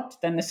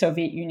developed than the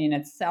Soviet Union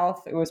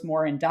itself. It was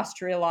more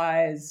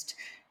industrialized.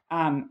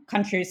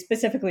 Countries,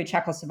 specifically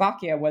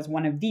Czechoslovakia, was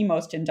one of the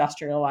most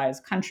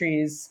industrialized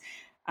countries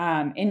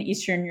in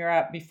Eastern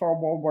Europe before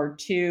World War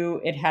II.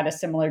 It had a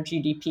similar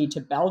GDP to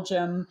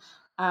Belgium.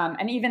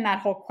 And even that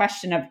whole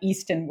question of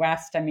East and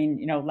West,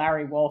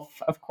 Larry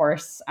Wolff, of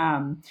course,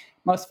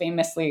 most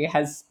famously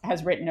has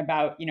written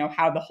about,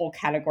 how the whole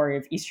category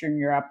of Eastern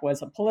Europe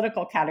was a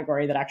political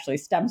category that actually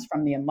stems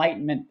from the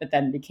Enlightenment, but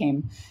then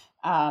became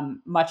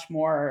much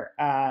more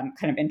kind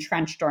of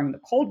entrenched during the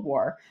Cold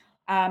War.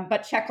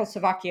 But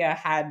Czechoslovakia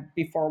had,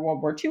 before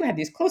World War II, had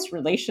these close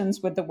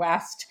relations with the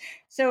West.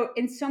 So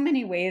in so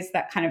many ways,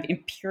 that kind of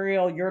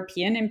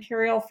European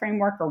imperial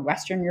framework or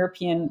Western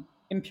European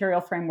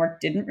imperial framework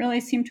didn't really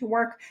seem to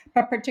work,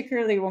 but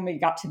particularly when we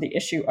got to the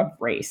issue of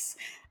race.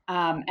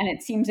 And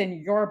it seems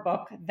in your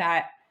book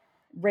that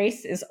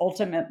race is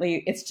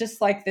ultimately, it's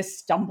just like this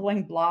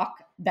stumbling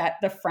block that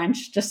the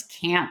French just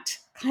can't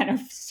kind of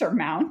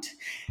surmount.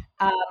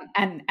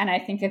 And I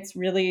think it's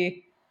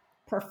really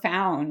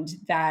profound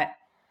that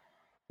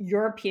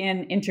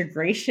European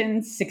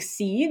integration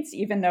succeeds,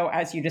 even though,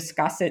 as you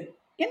discuss it,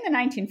 in the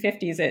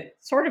 1950s, it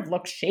sort of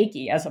looked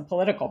shaky as a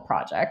political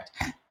project,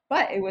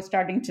 but it was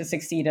starting to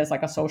succeed as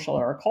like a social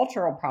or a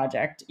cultural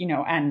project,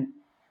 and,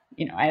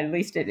 at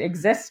least it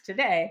exists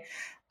today.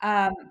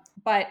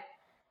 But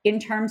in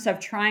terms of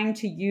trying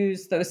to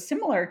use those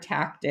similar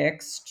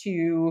tactics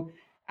to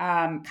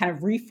kind of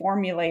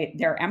reformulate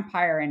their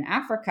empire in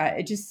Africa,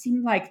 it just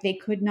seemed like they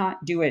could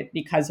not do it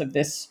because of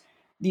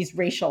these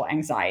racial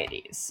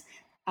anxieties.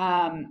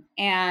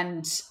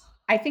 And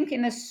I think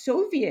in the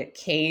Soviet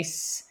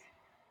case,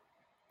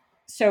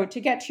 so to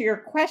get to your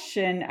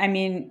question,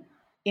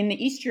 in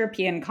the East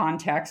European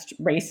context,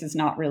 race is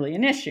not really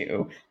an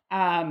issue.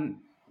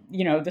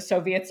 The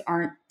Soviets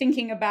aren't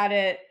thinking about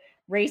it.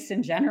 Race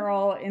in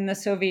general in the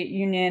Soviet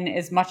Union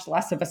is much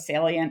less of a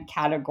salient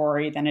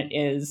category than it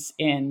is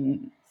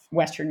in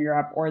Western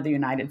Europe or the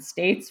United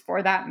States,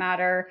 for that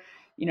matter.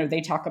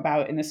 They talk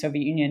about in the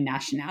Soviet Union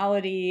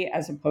nationality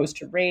as opposed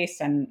to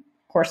race. And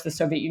of course, the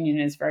Soviet Union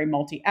is very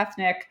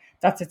multi-ethnic.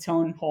 That's its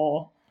own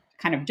whole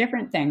kind of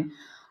different thing.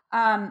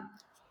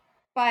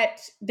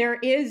 But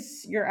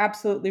you're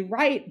absolutely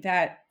right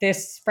that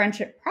this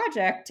friendship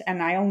project,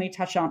 and I only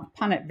touch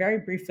upon it very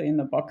briefly in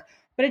the book,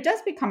 but it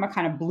does become a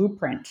kind of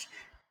blueprint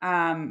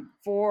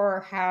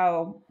for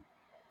how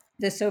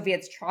the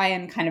Soviets try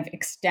and kind of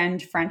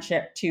extend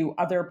friendship to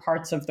other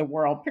parts of the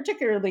world,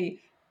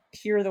 particularly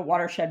here the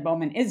watershed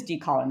moment is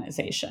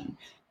decolonization.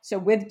 So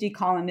with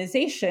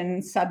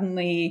decolonization,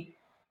 suddenly,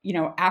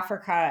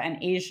 Africa and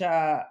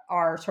Asia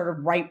are sort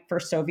of ripe for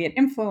Soviet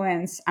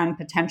influence and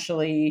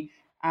potentially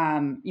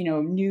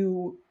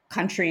new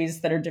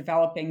countries that are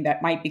developing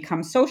that might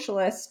become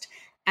socialist.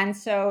 And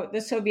so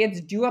the Soviets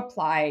do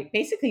apply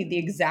basically the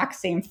exact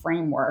same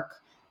framework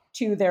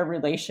to their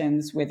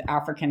relations with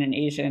African and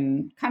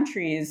Asian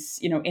countries,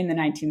 in the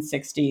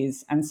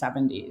 1960s and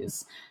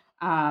 70s.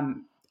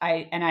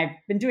 I've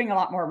been doing a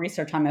lot more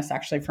research on this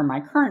actually for my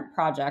current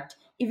project.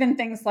 Even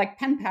things like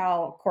pen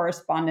pal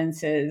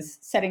correspondences,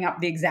 setting up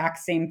the exact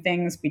same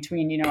things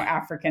between,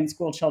 African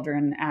school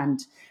children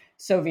and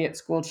Soviet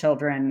school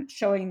children,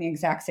 showing the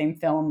exact same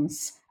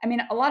films.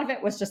 A lot of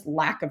it was just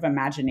lack of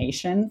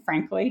imagination,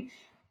 frankly.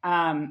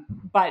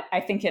 But I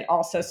think it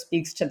also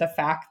speaks to the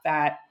fact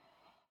that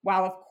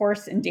while, of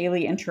course, in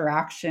daily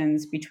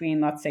interactions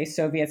between, let's say,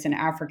 Soviets and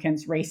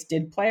Africans, race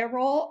did play a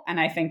role. And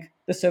I think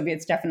the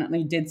Soviets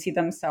definitely did see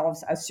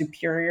themselves as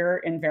superior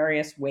in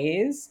various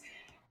ways.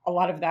 A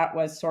lot of that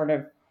was sort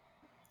of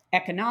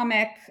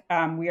economic.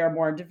 We are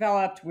more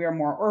developed, we are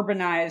more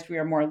urbanized, we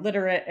are more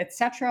literate,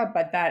 etc.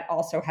 But that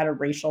also had a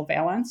racial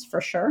valence for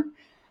sure.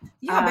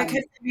 Yeah,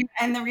 because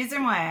and the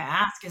reason why I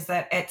ask is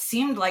that it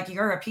seemed like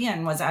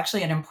European was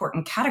actually an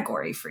important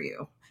category for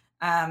you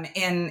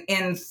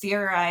in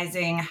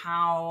theorizing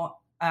how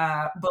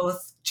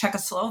both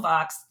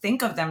Czechoslovaks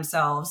think of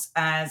themselves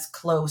as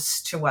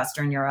close to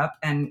Western Europe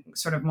and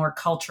sort of more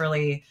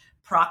culturally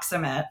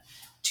proximate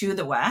to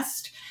the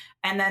West.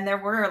 And then there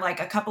were like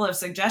a couple of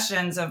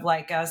suggestions of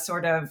like a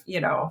sort of,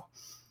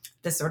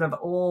 this sort of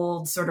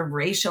old, sort of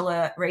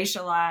racialized,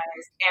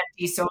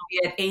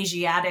 anti-Soviet,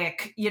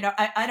 Asiatic,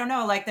 I don't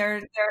know, like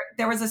there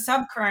was a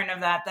subcurrent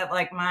of that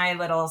like my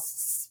little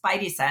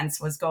spidey sense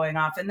was going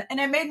off. And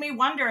it made me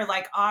wonder,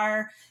 like,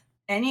 are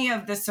any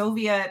of the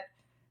Soviet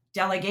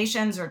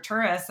delegations or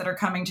tourists that are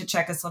coming to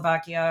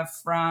Czechoslovakia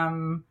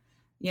from,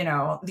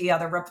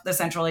 the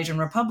Central Asian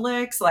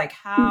republics, like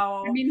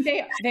how? I mean,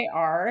 they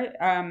are.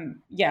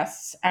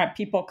 Yes,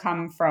 people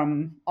come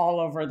from all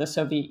over the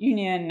Soviet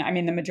Union. I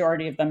mean, the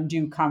majority of them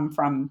do come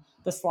from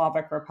the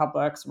Slavic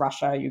republics,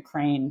 Russia,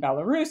 Ukraine,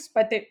 Belarus,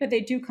 but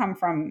they do come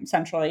from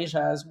Central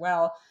Asia as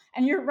well.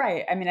 And you're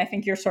right. I mean, I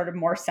think you're sort of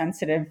more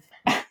sensitive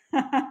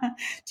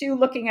to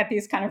looking at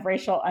these kind of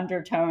racial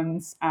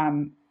undertones,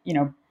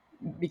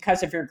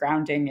 because of your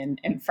grounding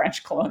in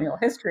French colonial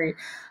history.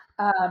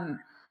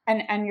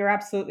 And you're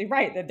absolutely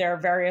right that there are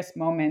various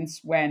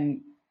moments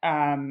when,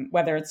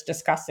 whether it's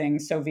discussing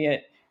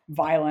Soviet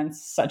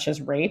violence, such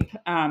as rape,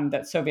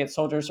 that Soviet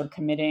soldiers are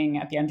committing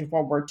at the end of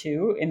World War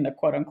II in the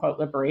quote unquote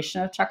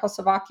liberation of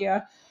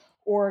Czechoslovakia,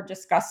 or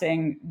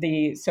discussing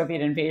the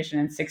Soviet invasion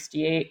in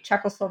 '68,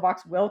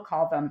 Czechoslovaks will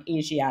call them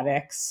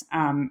Asiatics.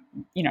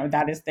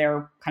 That is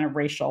their kind of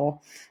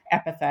racial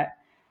epithet.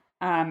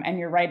 And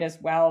you're right as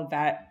well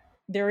that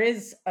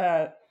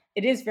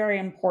it is very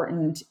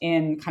important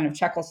in kind of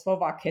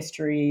Czechoslovak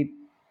history.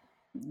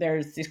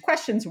 There's these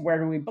questions of where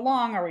do we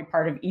belong? Are we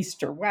part of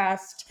East or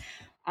West?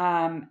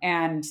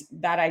 And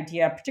that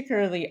idea,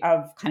 particularly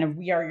of kind of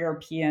we are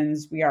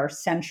Europeans, we are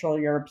Central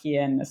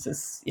European. This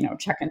is,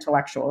 Czech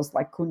intellectuals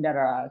like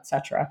Kundera, et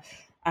cetera,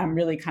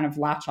 really kind of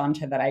latch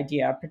onto that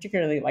idea,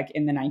 particularly like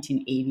in the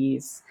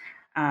 1980s,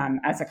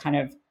 as a kind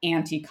of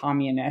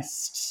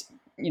anti-communist,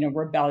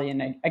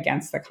 rebellion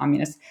against the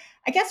communists.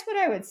 I guess what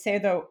I would say,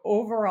 though,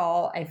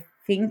 overall, I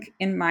think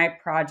in my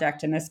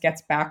project, and this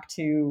gets back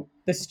to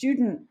the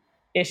student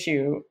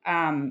issue,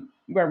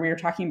 where we were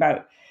talking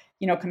about,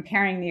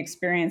 comparing the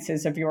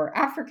experiences of your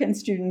African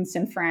students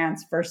in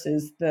France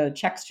versus the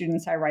Czech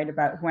students I write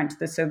about who went to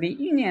the Soviet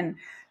Union.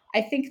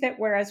 I think that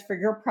whereas for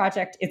your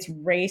project, it's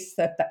race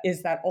that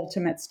is that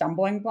ultimate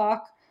stumbling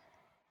block,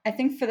 I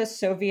think for the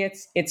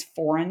Soviets, it's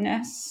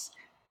foreignness.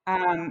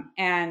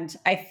 And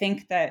I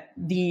think that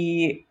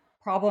the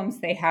problems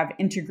they have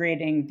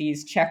integrating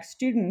these Czech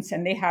students,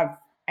 and I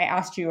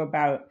asked you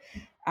about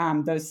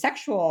those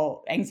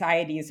sexual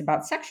anxieties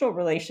about sexual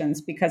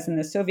relations, because in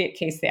the Soviet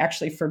case, they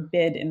actually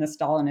forbid in the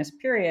Stalinist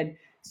period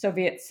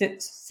Soviet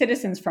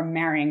citizens from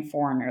marrying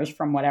foreigners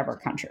from whatever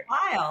country.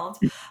 Wild.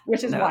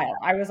 Which is wild.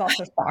 I was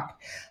also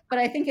shocked. But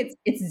I think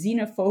it's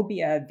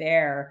xenophobia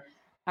there.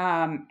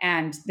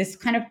 And this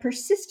kind of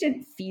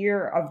persistent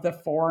fear of the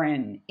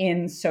foreign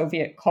in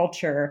Soviet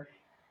culture,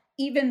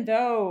 even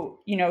though,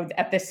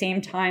 at the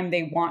same time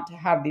they want to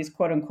have these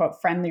quote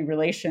unquote friendly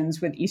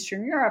relations with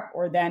Eastern Europe,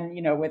 or then,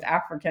 with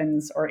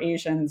Africans or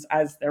Asians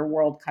as their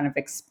world kind of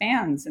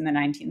expands in the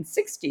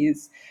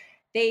 1960s,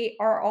 they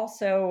are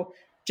also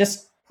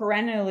just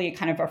perennially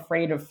kind of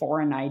afraid of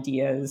foreign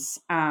ideas,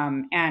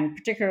 and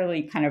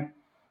particularly kind of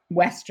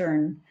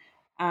Western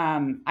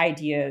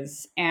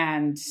ideas.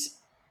 And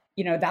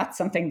that's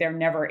something they're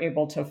never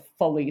able to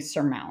fully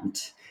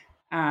surmount.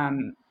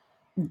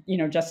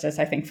 Just as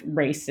I think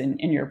race in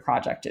your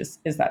project is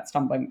that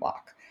stumbling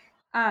block.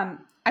 I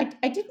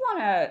did want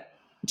to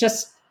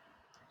just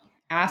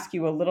ask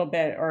you a little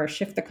bit, or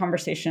shift the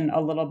conversation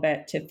a little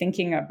bit to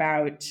thinking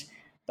about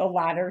the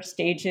latter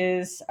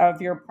stages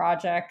of your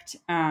project,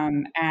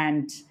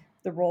 and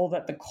the role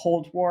that the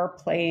Cold War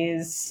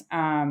plays,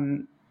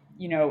 in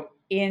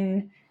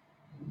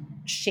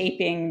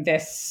shaping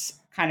this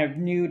kind of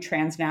new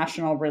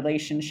transnational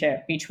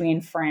relationship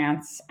between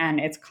France and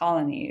its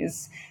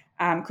colonies.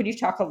 Could you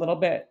talk a little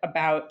bit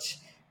about,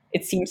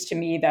 it seems to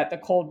me that the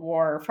Cold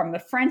War from the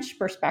French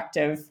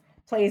perspective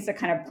plays a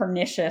kind of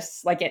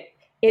pernicious, like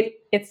it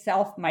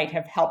itself might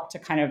have helped to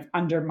kind of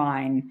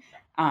undermine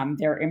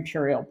their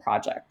imperial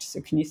project.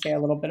 So can you say a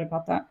little bit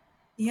about that?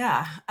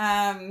 Yeah.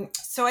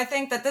 So I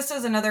think that this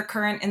was another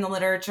current in the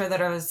literature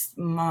that I was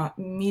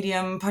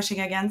medium pushing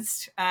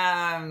against,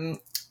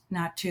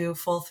 not too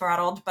full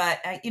throttled, but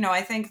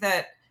I think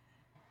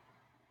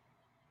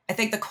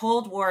the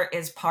Cold War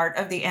is part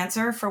of the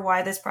answer for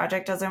why this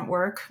project doesn't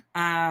work,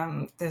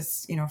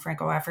 this,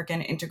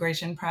 Franco-African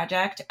integration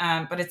project,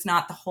 but it's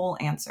not the whole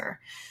answer.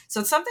 So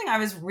it's something I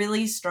was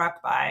really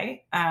struck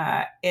by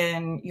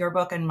in your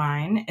book and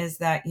mine is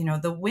that,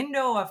 the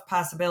window of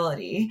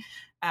possibility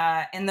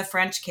in the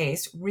French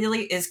case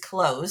really is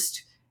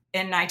closed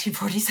in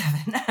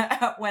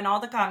 1947 when all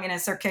the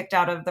communists are kicked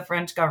out of the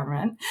French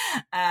government.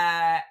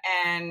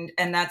 And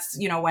that's,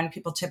 when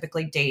people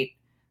typically date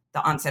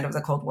the onset of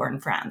the Cold War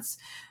in France.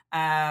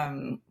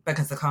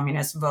 because the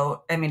communists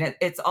vote. I mean,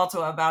 it's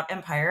also about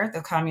empire.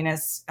 The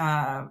communists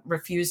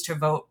refuse to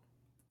vote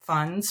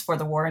funds for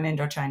the war in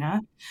Indochina.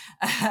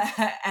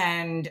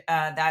 And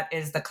that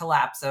is the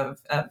collapse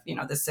of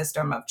the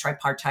system of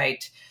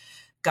tripartite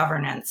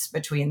governance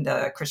between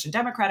the Christian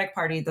Democratic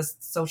Party, the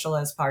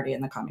Socialist Party,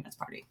 and the Communist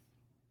Party.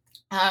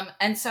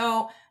 And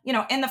so,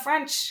 in the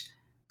French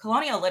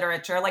colonial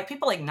literature, like,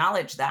 people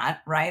acknowledge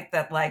that, right?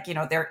 That, like,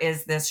 there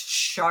is this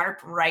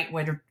sharp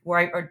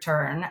rightward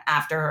turn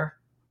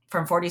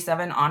from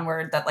 47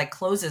 onward that, like,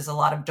 closes a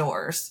lot of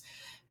doors.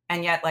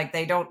 And yet, like,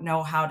 they don't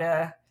know how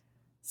to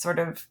sort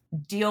of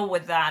deal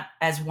with that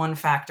as one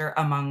factor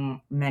among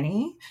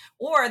many,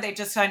 or they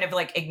just kind of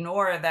like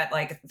ignore that,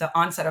 like, the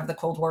onset of the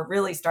Cold War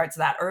really starts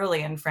that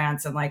early in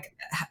France and like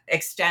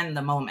extend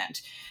the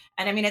moment.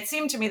 And I mean, it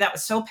seemed to me that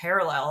was so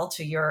parallel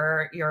to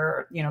your the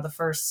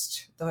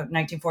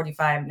 1945,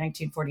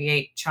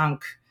 1948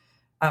 chunk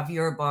of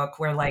your book,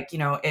 where, like,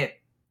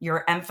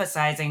 you're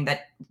emphasizing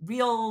that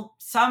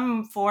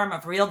some form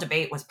of real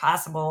debate was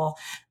possible.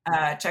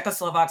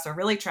 Czechoslovaks are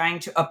really trying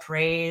to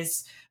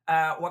appraise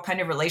what kind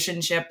of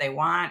relationship they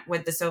want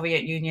with the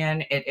Soviet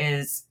Union. It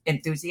is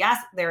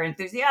enthusiastic. They're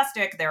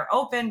enthusiastic. They're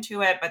open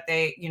to it, but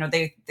the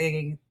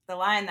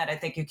line that I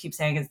think you keep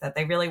saying is that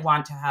they really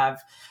want to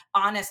have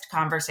honest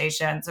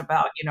conversations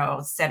about,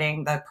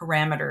 setting the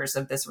parameters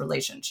of this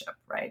relationship,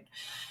 right?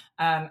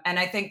 And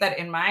I think that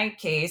in my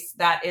case,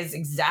 that is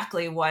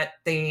exactly what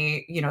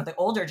the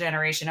older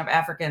generation of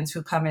Africans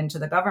who come into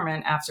the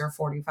government after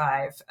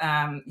 45,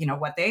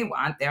 what they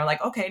want. They're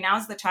like, okay,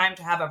 now's the time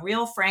to have a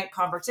real frank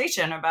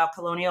conversation about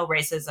colonial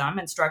racism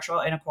and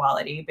structural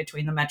inequality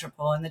between the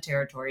metropole and the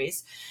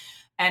territories.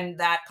 And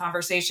that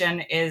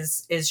conversation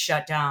is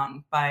shut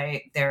down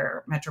by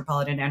their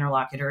metropolitan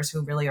interlocutors,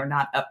 who really are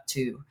not up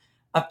to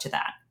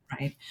that,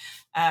 right?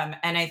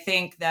 And I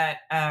think that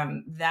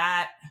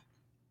that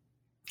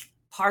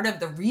part of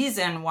the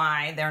reason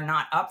why they're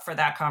not up for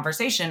that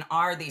conversation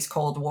are these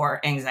Cold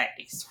War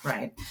anxieties,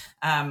 right?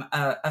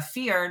 A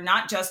fear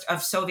not just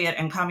of Soviet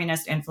and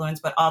communist influence,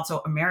 but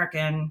also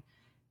American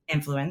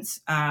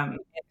influence.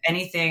 If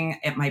anything,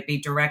 it might be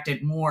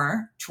directed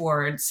more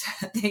towards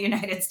the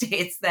United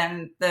States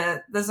than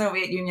the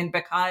Soviet Union,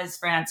 because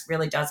France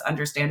really does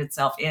understand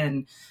itself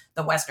in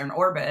the Western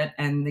orbit,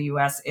 and the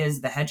US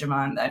is the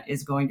hegemon that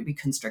is going to be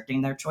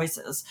constricting their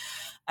choices.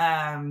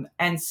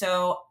 And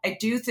so I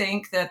do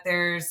think that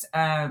there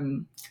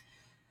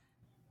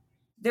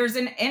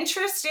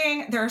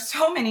are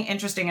so many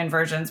interesting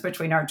inversions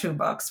between our two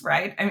books,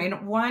 right? I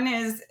mean, one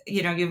is,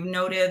 you've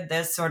noted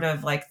this sort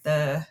of like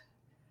the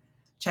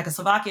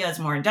Czechoslovakia is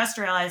more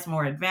industrialized,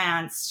 more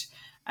advanced.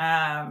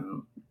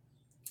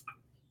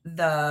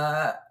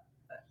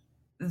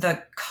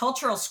 The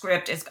cultural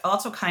script is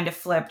also kind of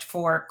flipped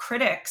for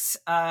critics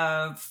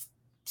of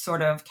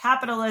sort of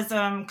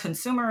capitalism,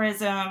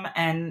 consumerism,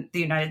 and the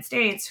United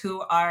States,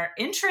 who are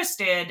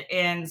interested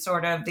in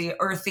sort of the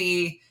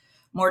earthy,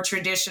 more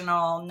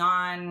traditional,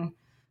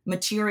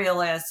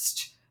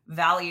 non-materialist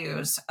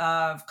values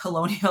of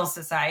colonial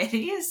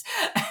societies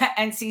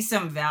and see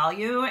some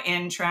value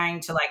in trying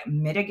to like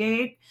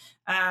mitigate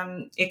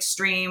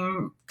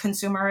extreme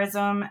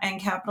consumerism and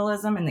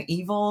capitalism and the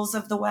evils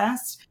of the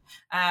West.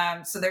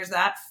 So there's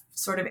that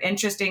sort of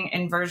interesting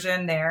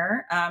inversion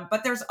there.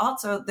 But there's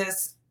also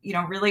this,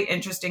 really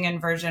interesting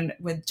inversion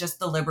with just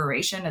the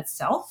liberation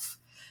itself,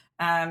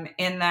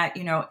 in that,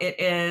 it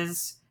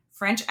is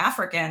French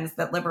Africans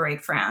that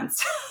liberate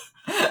France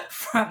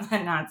from the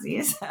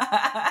Nazis.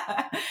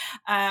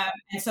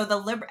 And so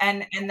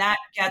and that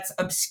gets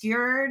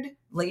obscured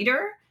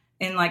later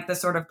in like the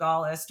sort of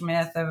Gaullist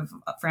myth of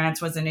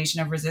France was a nation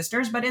of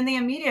resistors. But in the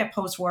immediate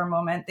post-war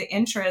moment, the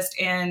interest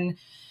in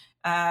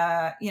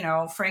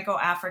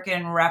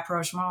Franco-African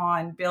rapprochement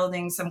and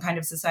building some kind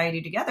of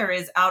society together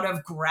is out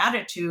of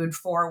gratitude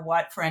for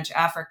what French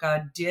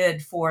Africa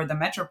did for the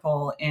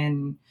metropole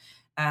in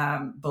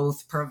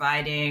both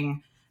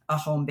providing a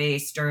home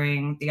base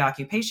during the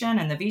occupation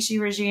and the Vichy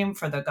regime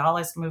for the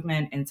Gaullist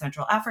movement in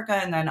Central Africa,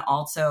 and then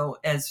also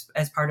as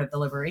part of the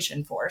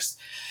liberation force.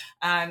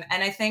 And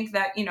I think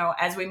that,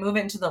 as we move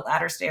into the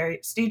latter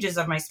stages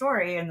of my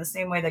story, in the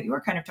same way that you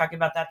were kind of talking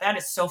about, that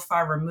is so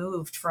far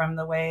removed from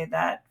the way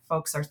that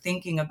folks are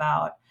thinking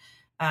about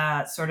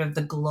sort of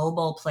the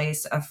global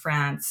place of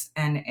France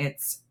and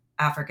its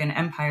African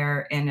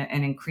empire in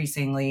an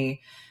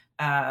increasingly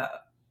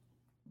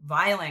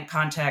violent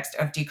context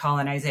of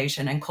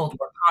decolonization and Cold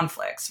War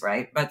conflicts,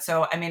 right? But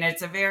so, I mean,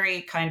 it's a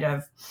very kind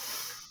of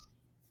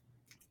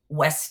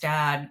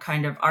Westad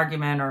kind of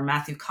argument, or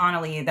Matthew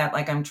Connolly, that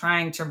like I'm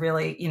trying to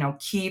really,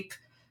 keep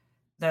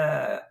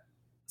the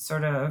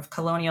sort of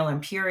colonial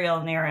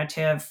imperial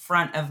narrative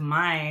front of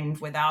mind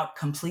without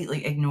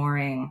completely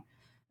ignoring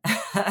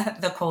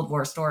the Cold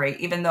War story,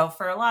 even though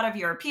for a lot of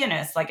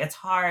Europeanists, like it's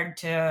hard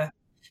to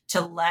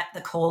let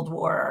the Cold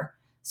War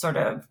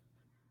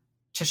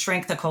to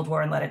shrink the Cold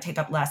War and let it take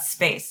up less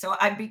space. So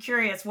I'd be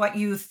curious what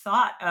you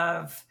thought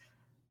of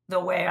the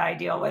way I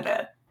deal with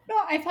it. No,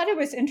 I thought it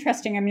was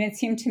interesting. I mean, it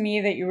seemed to me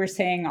that you were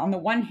saying, on the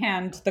one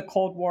hand, the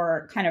Cold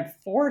War kind of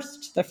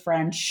forced the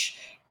French,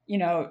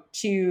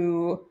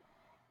 to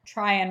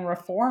try and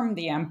reform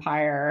the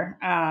empire,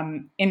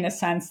 in the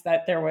sense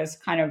that there was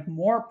kind of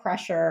more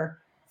pressure,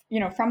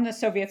 from the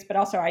Soviets, but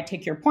also I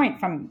take your point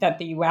from that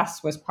the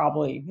US was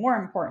probably more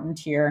important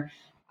here.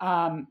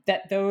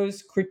 That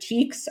those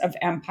critiques of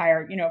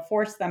empire,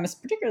 forced them, as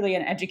particularly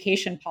in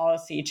education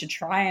policy, to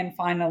try and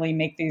finally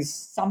make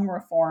some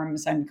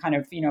reforms and kind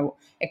of,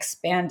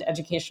 expand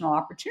educational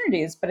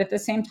opportunities. But at the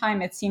same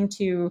time, it seemed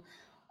to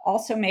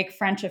also make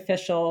French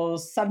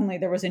officials, suddenly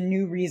there was a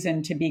new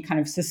reason to be kind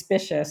of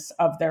suspicious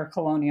of their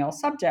colonial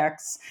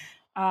subjects.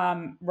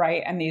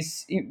 Right. And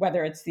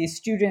whether it's these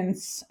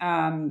students,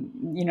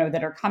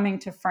 that are coming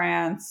to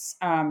France,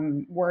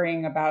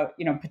 worrying about,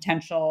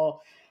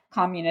 potential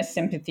communist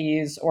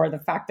sympathies, or the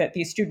fact that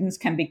these students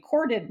can be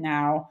courted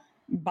now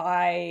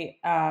by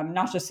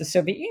not just the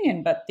Soviet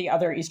Union, but the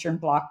other Eastern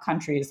Bloc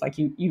countries. Like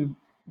you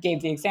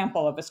gave the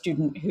example of a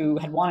student who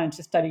had wanted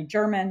to study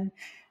German,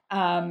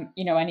 and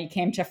he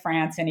came to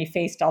France and he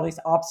faced all these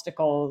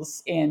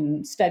obstacles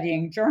in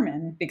studying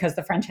German because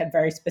the French had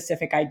very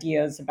specific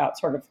ideas about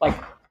sort of like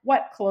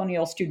what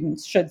colonial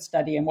students should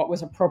study and what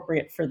was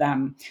appropriate for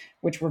them,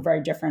 which were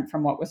very different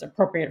from what was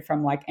appropriate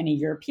from like any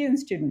European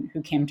student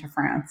who came to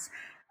France.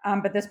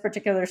 But this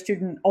particular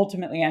student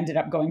ultimately ended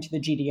up going to the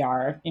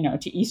GDR,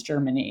 to East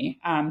Germany,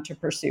 to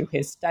pursue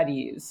his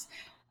studies.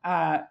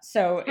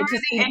 So it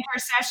just the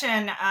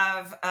intercession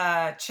of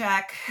a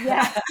Czech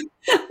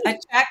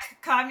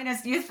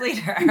communist youth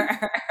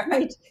leader,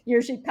 right,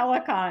 Jerzy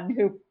Pelikan,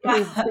 who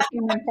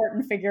became an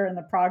important figure in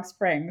the Prague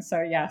Spring.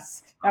 So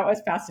yes, that was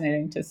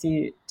fascinating to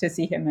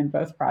see him in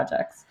both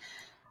projects.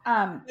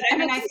 I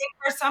think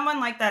for someone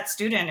like that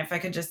student, if I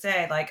could just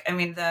say,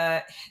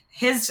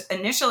 his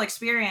initial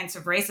experience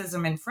of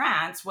racism in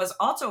France was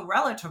also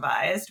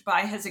relativized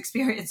by his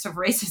experience of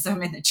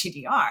racism in the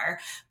GDR,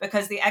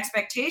 because the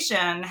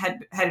expectation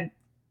had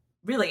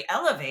really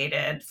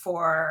elevated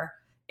for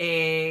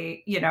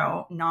a,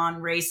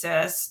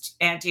 non-racist,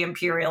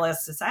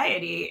 anti-imperialist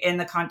society in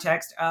the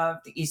context of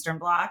the Eastern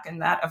Bloc.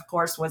 And that, of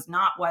course, was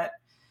not what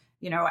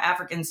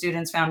African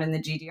students found in the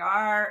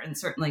GDR, and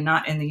certainly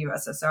not in the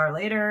USSR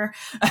later.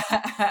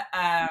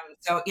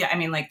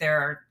 There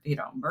are,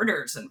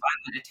 murders and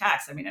violent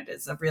attacks. I mean, it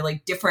is a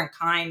really different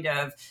kind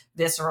of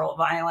visceral,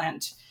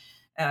 violent,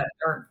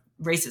 or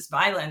racist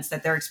violence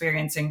that they're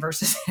experiencing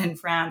versus in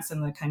France,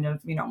 and the kind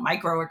of,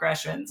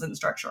 microaggressions and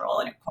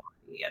structural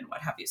inequality and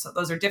what have you. So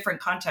those are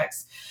different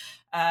contexts.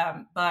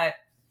 But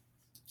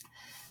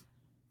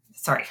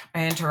sorry,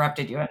 I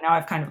interrupted you, and now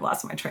I've kind of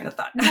lost my train of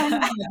thought. No,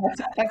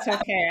 that's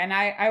okay. And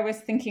I was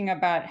thinking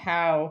about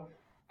how,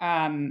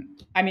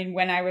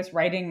 when I was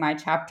writing my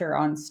chapter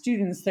on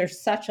students, there's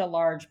such a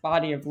large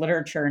body of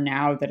literature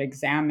now that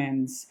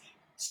examines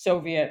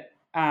Soviet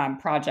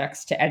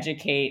projects to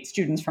educate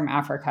students from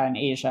Africa and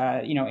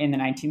Asia, in the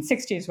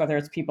 1960s, whether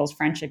it's People's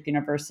Friendship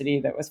University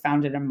that was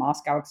founded in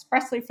Moscow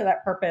expressly for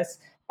that purpose.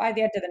 By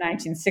the end of the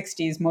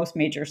 1960s, most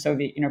major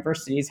Soviet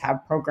universities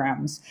have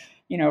programs,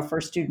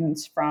 for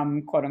students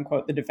from, quote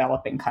unquote, the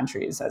developing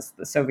countries, as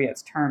the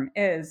Soviets term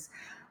is.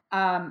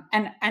 One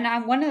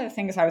of the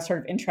things I was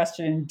sort of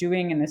interested in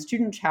doing in the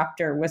student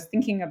chapter was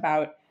thinking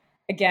about,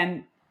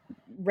 again,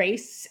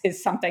 race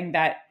is something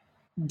that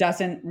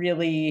doesn't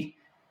really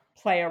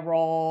play a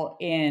role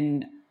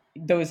in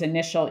those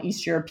initial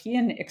East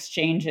European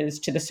exchanges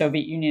to the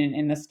Soviet Union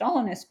in the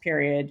Stalinist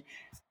period.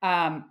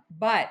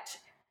 But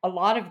a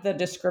lot of the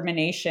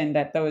discrimination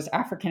that those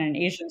African and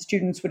Asian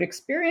students would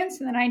experience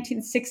in the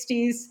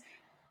 1960s,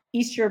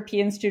 East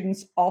European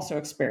students also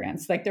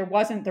experienced. Like, there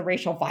wasn't the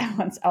racial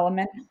violence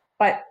element,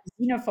 but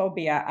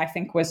xenophobia, I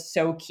think, was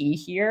so key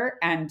here.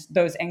 And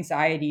those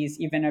anxieties,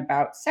 even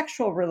about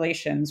sexual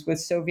relations with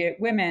Soviet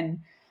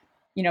women,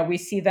 we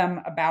see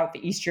them about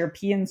the East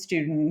European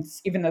students,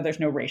 even though there's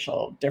no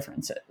racial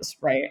differences,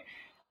 right?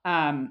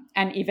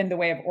 And even the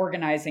way of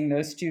organizing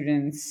those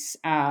students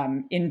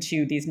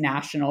into these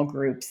national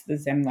groups, the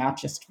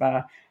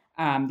Zemlyachestva,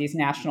 these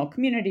national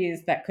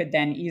communities that could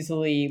then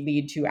easily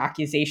lead to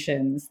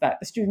accusations that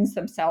the students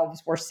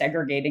themselves were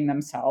segregating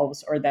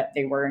themselves, or that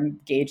they were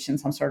engaged in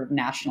some sort of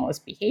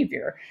nationalist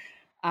behavior.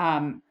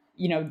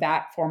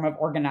 That form of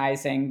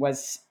organizing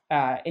was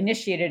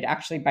initiated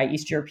actually by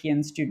East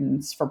European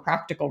students for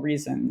practical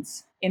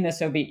reasons in the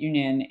Soviet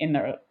Union in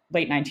the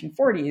late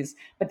 1940s,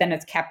 but then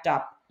it's kept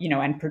up,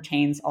 and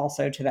pertains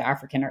also to the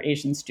African or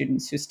Asian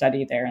students who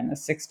study there in the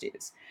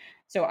 60s.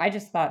 So I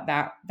just thought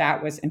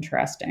that was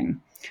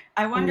interesting.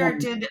 I wonder,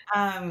 did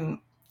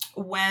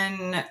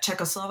when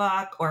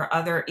Czechoslovak or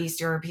other East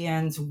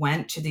Europeans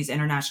went to these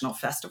international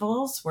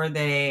festivals, were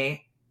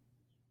they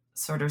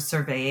sort of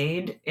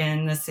surveyed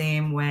in the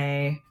same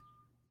way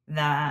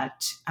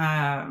that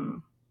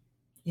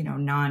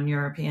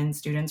non-European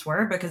students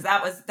were? Because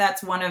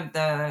that's one of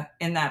the,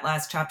 in that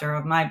last chapter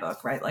of my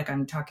book, right? Like,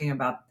 I'm talking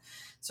about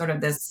sort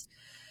of this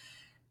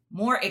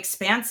more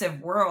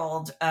expansive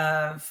world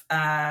of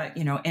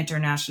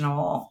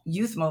international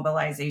youth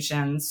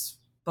mobilizations,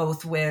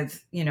 both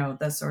with,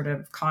 the sort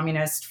of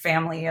communist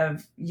family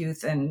of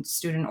youth and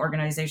student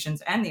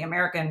organizations and the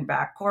American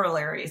backed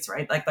corollaries,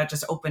 right? Like that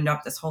just opened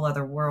up this whole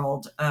other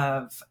world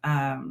of,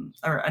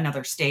 or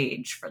another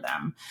stage for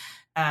them,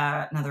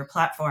 another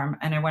platform.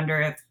 And I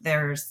wonder if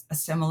there's a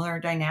similar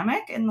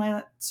dynamic in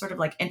the sort of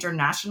like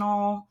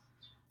international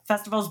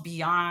festivals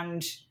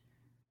beyond,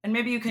 and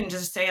maybe you can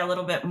just say a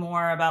little bit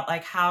more about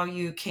like how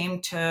you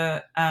came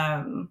to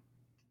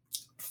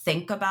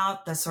think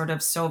about the sort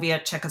of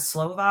Soviet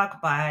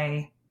Czechoslovak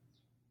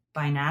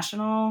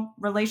binational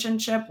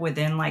relationship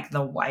within like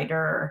the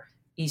wider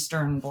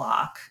Eastern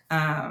Bloc.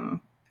 I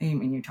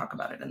mean, you talk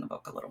about it in the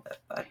book a little bit,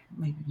 but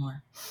maybe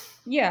more.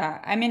 Yeah,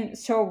 I mean,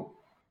 so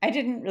I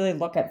didn't really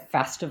look at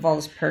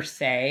festivals per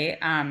se.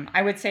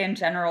 I would say in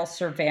general,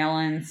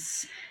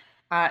 surveillance,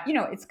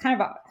 it's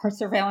kind of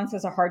surveillance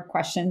is a hard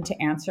question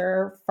to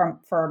answer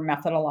for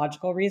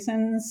methodological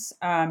reasons,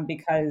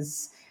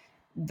 because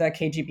the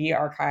KGB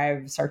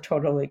archives are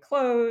totally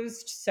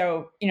closed.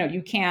 So,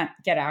 you can't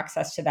get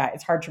access to that.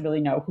 It's hard to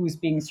really know who's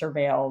being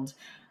surveilled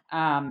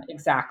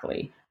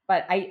exactly.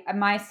 But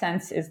my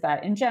sense is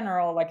that in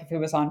general, like if it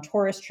was on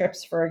tourist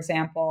trips, for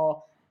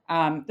example,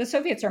 the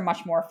Soviets are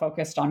much more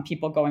focused on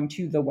people going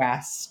to the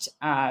West.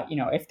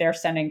 If they're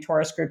sending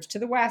tourist groups to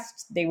the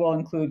West, they will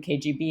include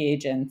KGB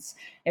agents.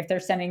 If they're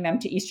sending them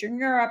to Eastern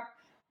Europe,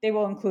 they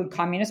will include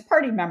Communist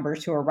Party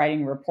members who are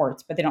writing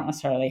reports, but they don't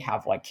necessarily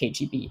have like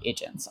KGB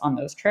agents on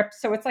those trips.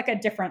 So it's like a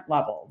different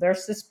level.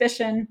 There's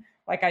suspicion.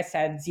 Like I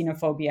said,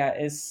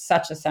 xenophobia is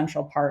such a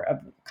central part of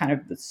kind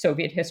of the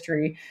Soviet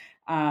history.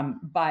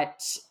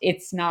 But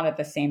it's not at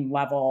the same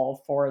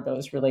level for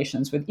those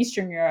relations with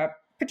Eastern Europe,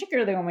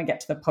 particularly when we get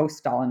to the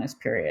post-Stalinist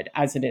period,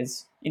 as it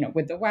is,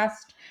 with the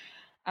West.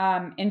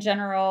 In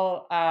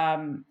general,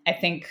 I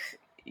think,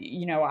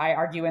 I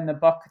argue in the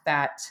book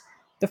that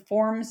the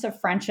forms of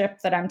friendship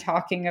that I'm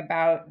talking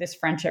about, this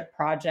friendship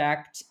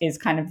project, is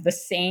kind of the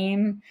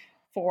same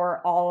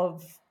for all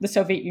of the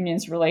Soviet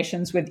Union's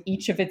relations with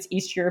each of its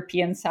East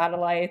European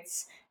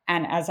satellites.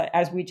 And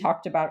as we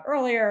talked about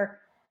earlier,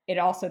 it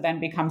also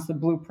then becomes the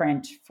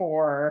blueprint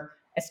for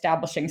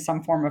establishing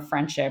some form of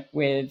friendship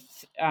with,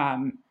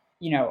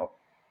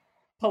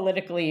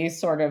 politically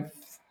sort of,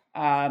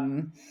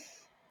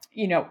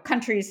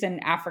 countries in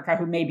Africa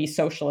who may be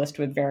socialist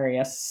with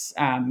various,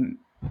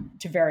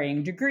 to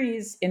varying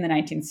degrees in the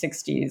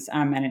 1960s,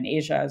 and in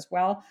Asia as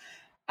well.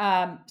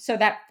 So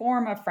that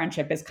form of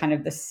friendship is kind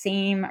of the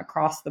same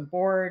across the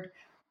board,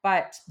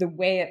 but the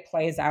way it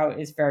plays out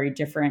is very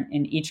different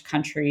in each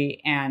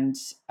country. And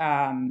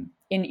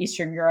in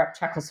Eastern Europe,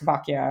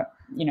 Czechoslovakia,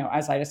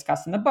 as I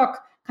discuss in the book,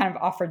 kind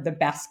of offered the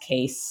best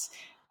case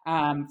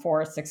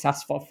for a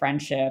successful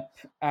friendship,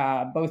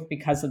 both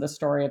because of the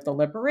story of the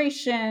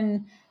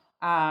liberation,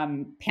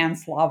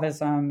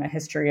 Pan-Slavism, a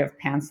history of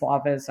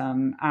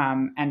Pan-Slavism,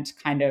 and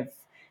kind of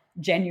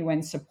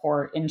genuine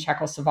support in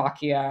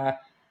Czechoslovakia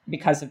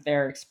because of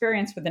their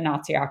experience with the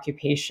Nazi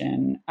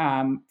occupation,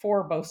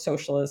 for both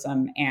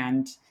socialism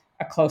and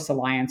a close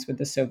alliance with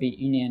the Soviet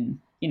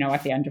Union,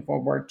 at the end of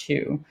World War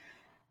II.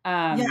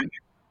 And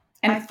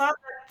I thought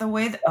that the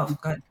way that, oh,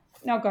 good.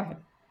 No, go ahead.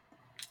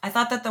 I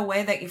thought that the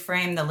way that you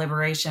frame the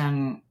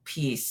liberation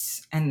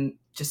piece and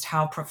just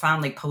how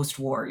profoundly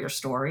post-war your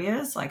story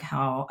is, like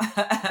how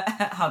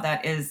how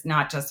that is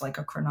not just like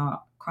a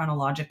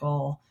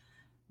chronological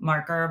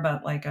marker,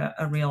 but like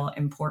a real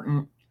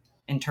important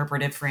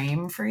interpretive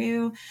frame for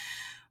you,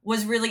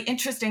 was really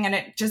interesting. And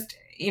it just,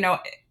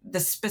 the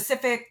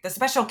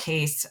special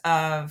case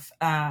of,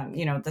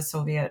 the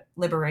Soviet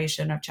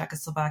liberation of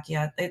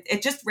Czechoslovakia,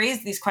 it just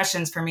raised these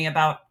questions for me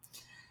about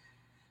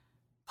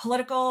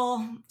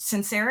political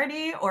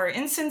sincerity or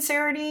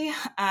insincerity,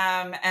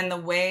 and the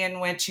way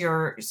in which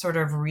you're sort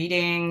of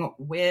reading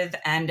with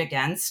and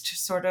against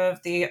sort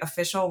of the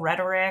official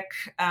rhetoric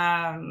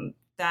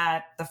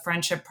that the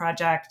Friendship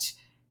Project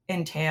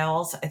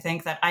entails. I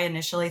think that I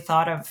initially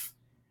thought of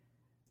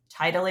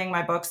titling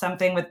my book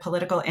something with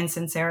political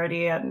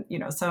insincerity, and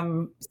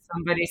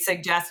somebody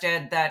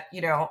suggested that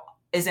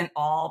isn't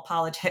all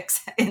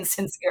politics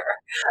insincere.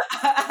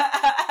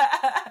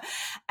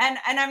 And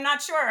I'm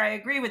not sure I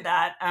agree with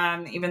that,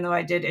 even though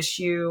I did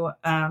issue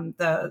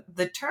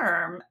the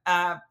term,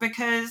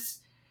 because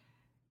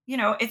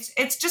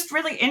it's just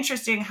really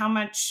interesting how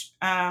much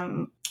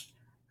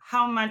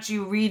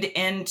you read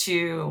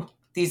into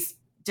these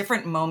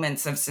different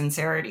moments of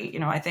sincerity.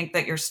 I think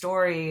that your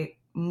story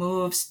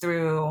moves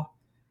through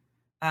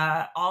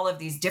all of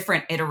these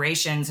different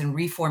iterations and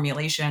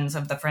reformulations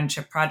of the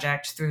Friendship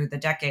Project through the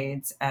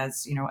decades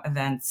as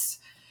events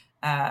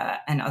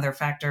and other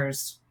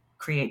factors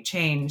create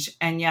change.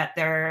 And yet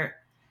there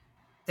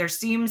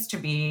seems to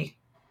be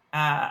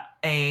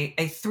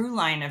a through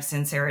line of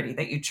sincerity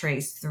that you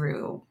trace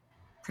through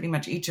pretty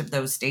much each of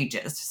those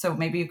stages. So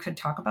maybe you could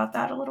talk about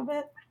that a little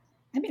bit.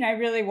 I mean, I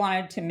really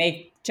wanted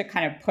to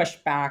kind of push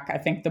back. I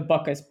think the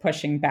book is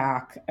pushing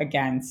back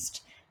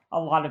against a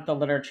lot of the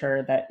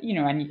literature that,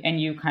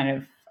 and you kind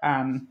of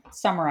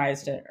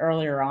summarized it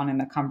earlier on in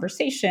the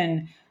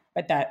conversation,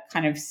 but that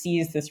kind of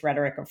sees this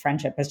rhetoric of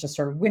friendship as just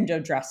sort of window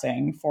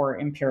dressing for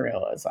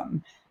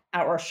imperialism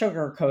or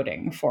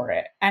sugarcoating for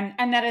it.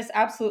 And that is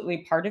absolutely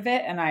part of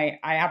it. And I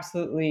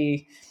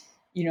absolutely,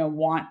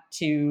 want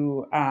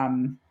to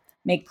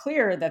make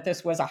clear that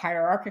this was a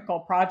hierarchical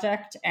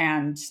project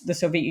and the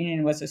Soviet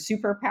Union was a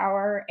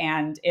superpower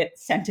and it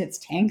sent its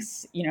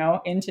tanks,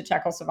 into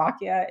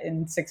Czechoslovakia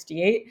in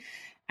 1968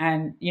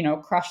 and,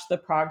 crushed the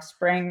Prague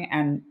Spring.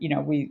 And,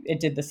 it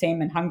did the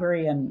same in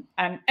Hungary. And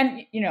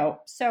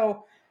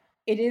so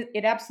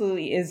it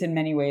absolutely is in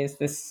many ways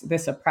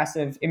this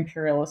oppressive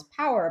imperialist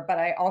power. But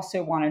I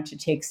also wanted to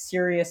take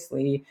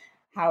seriously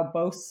how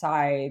both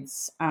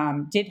sides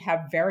did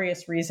have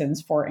various reasons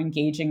for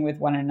engaging with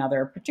one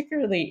another,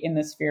 particularly in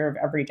the sphere of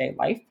everyday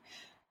life,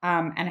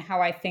 and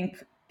how I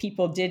think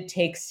people did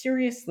take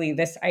seriously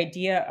this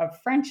idea of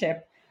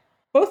friendship,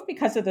 both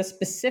because of the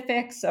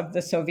specifics of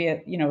the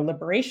Soviet,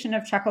 liberation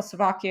of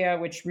Czechoslovakia,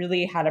 which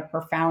really had a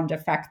profound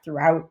effect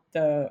throughout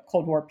the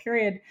Cold War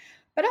period,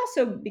 but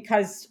also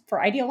because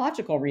for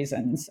ideological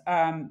reasons,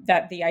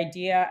 that the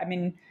idea,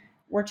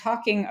 we're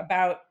talking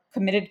about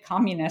committed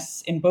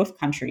communists in both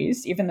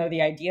countries, even though the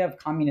idea of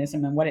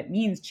communism and what it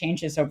means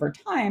changes over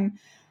time.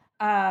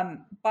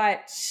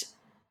 But,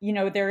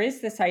 there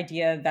is this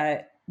idea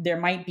that there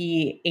might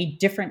be a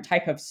different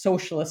type of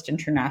socialist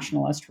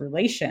internationalist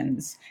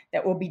relations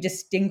that will be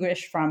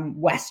distinguished from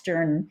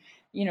Western,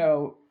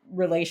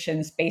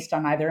 relations based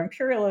on either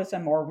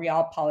imperialism or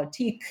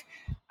realpolitik,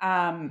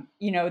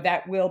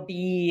 that will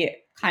be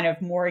kind of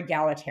more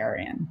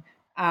egalitarian.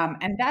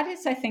 And that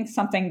is, I think,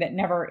 something that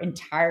never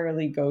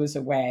entirely goes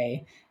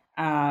away.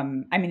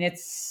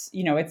 It's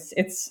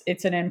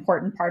an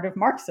important part of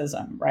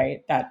Marxism,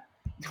 right? That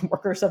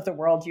workers of the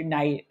world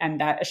unite, and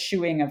that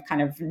eschewing of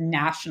kind of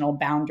national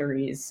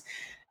boundaries,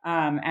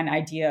 and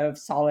idea of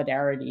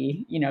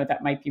solidarity,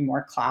 that might be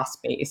more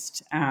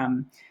class-based.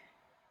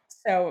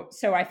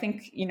 So I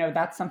think,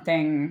 that's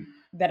something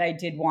that I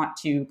did want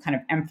to kind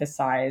of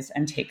emphasize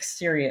and take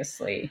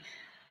seriously.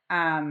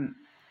 And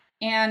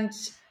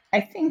I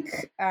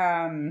think,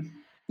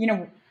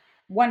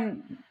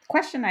 one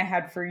question I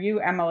had for you,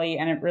 Emily,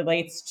 and it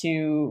relates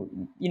to,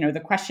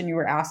 the question you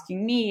were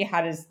asking me,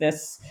 how does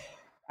this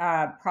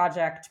the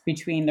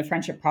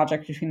friendship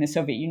project between the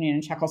Soviet Union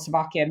and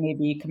Czechoslovakia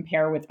maybe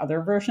compare with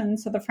other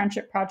versions of the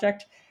friendship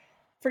project?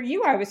 For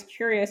you, I was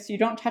curious, you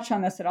don't touch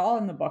on this at all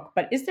in the book,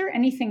 but is there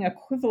anything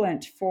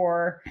equivalent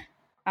for,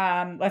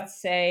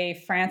 let's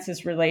say,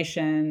 France's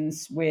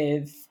relations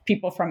with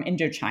people from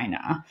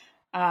Indochina,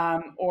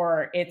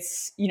 or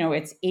its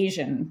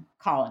Asian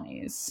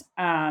colonies?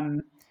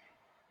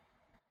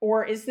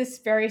 Or is this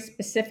very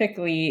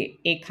specifically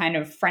a kind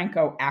of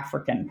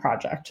Franco-African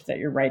project that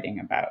you're writing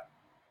about?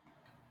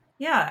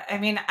 Yeah,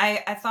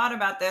 I thought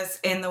about this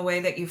in the way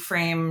that you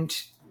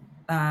framed,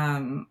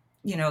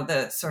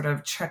 the sort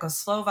of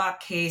Czechoslovak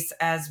case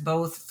as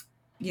both,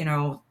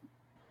 the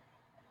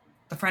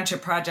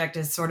friendship project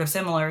is sort of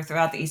similar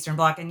throughout the Eastern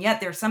Bloc, and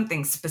yet there's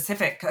something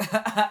specific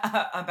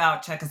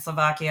about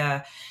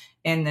Czechoslovakia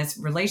in this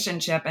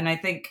relationship. And I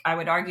think I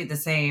would argue the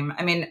same.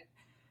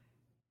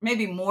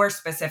 Maybe more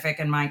specific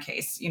in my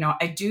case.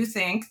 I do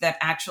think that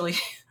actually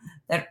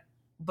that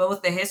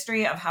both the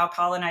history of how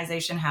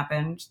colonization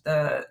happened,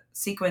 the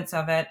sequence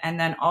of it, and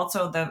then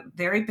also the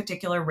very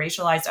particular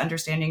racialized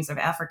understandings of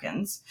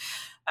Africans,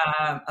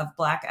 of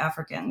Black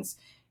Africans,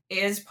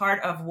 is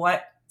part of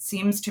what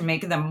seems to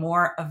make them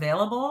more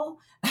available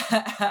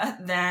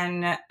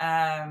than,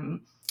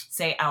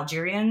 say,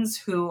 Algerians,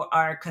 who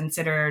are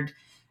considered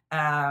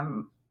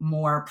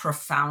more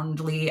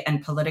profoundly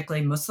and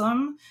politically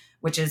Muslim,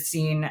 which is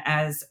seen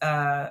as,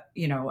 a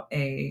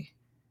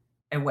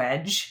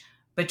wedge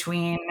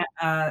between,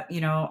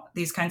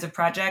 these kinds of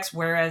projects.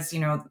 Whereas,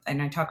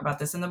 and I talk about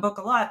this in the book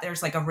a lot,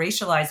 there's like a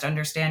racialized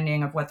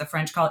understanding of what the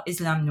French call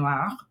Islam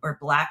noir, or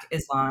Black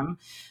Islam,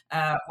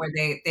 where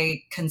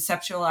they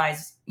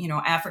conceptualize,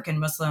 African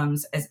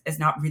Muslims as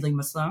not really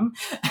Muslim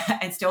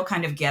and still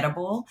kind of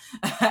gettable.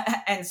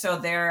 And so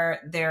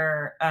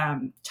they're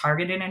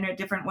targeted in a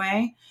different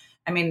way.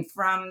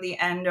 From the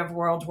end of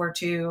World War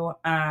II,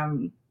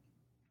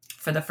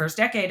 for the first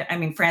decade,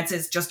 France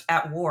is just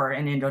at war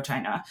in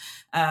Indochina.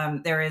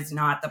 There is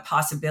not the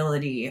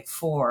possibility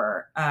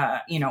for,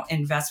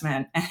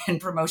 investment and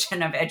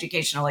promotion of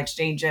educational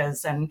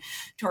exchanges and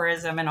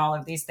tourism and all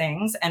of these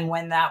things. And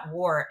when that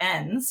war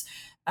ends,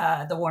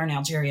 the war in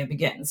Algeria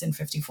begins in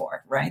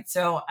 1954, right?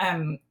 So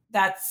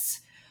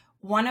that's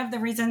one of the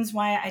reasons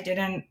why I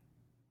didn't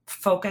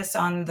focus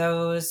on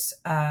those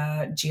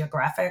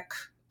geographic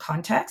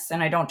contexts.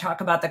 And I don't talk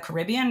about the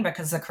Caribbean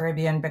because the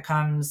Caribbean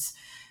becomes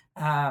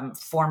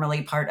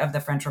formally part of the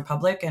French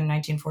Republic in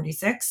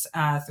 1946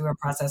 through a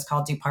process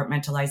called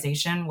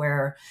departmentalization,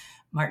 where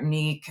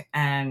Martinique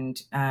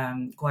and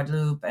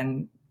Guadeloupe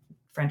and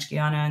French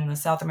Guiana in the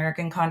South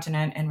American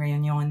continent and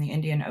Réunion in the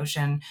Indian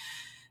Ocean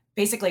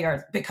basically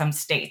become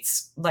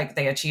states. Like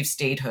they achieve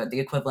statehood, the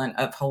equivalent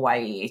of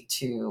Hawaii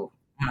to,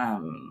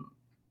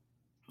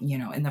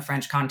 in the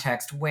French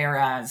context,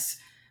 whereas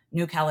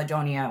New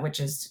Caledonia, which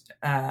is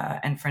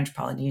and French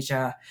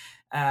Polynesia,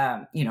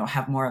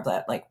 have more of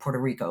that like Puerto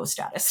Rico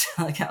status,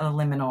 like a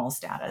liminal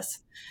status.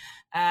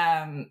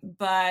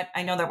 But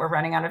I know that we're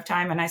running out of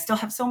time and I still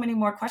have so many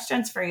more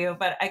questions for you.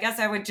 But I guess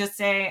I would just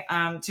say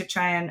to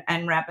try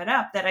and wrap it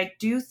up that I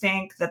do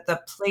think that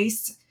the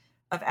place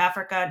of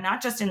Africa,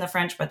 not just in the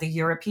French, but the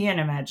European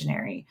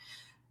imaginary,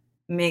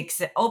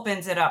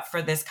 opens it up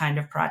for this kind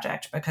of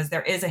project, because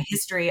there is a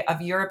history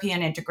of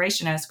European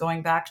integrationists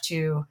going back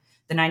to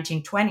the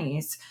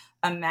 1920s,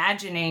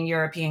 imagining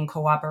European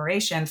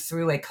cooperation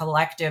through a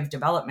collective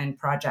development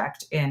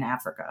project in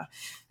Africa.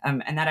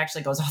 And that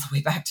actually goes all the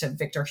way back to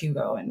Victor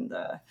Hugo in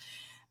the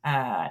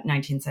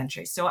 19th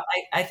century. So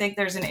I think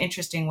there's an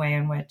interesting way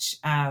in which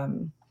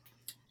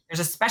there's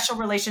a special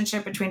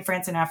relationship between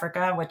France and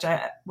Africa, which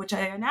I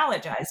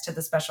analogize to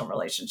the special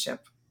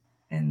relationship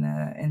in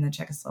the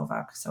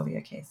Czechoslovak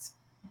Soviet case.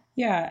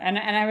 Yeah, and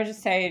I would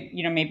just say,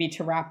 maybe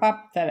to wrap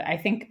up, that I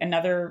think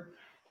another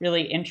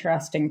really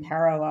interesting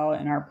parallel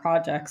in our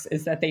projects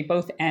is that they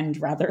both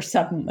end rather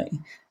suddenly,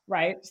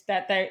 right?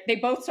 That they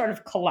both sort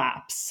of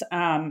collapse.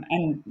 And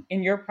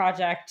in your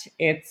project,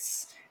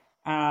 it's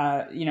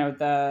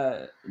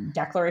the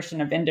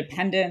Declaration of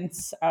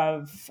Independence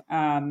of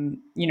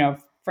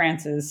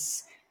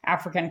France's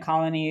African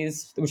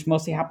colonies, which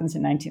mostly happens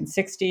in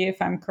 1960,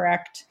 if I'm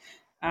correct.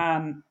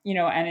 And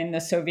in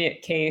the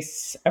Soviet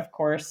case, of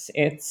course,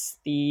 it's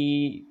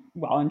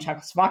in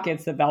Czechoslovakia,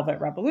 it's the Velvet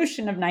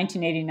Revolution of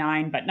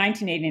 1989. But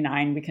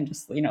 1989, we can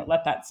just,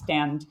 let that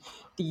stand,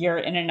 the year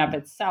in and of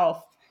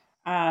itself.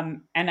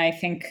 And I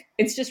think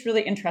it's just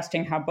really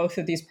interesting how both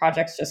of these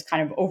projects just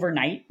kind of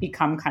overnight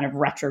become kind of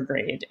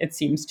retrograde, it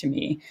seems to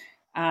me.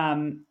 So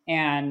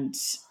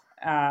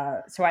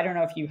I don't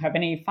know if you have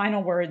any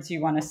final words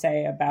you want to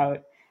say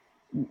about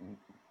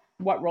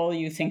what role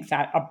you think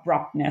that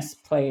abruptness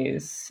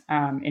plays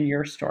in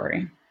your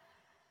story.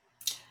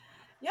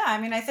 Yeah,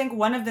 I mean, I think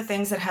one of the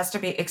things that has to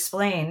be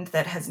explained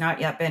that has not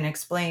yet been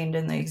explained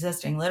in the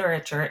existing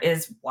literature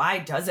is, why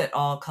does it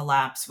all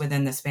collapse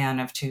within the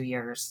span of 2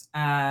 years?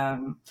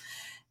 And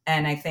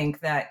I think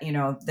that,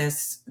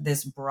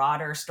 this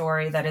broader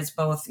story that is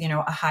both,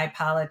 a high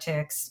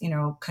politics,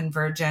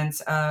 convergence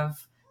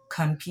of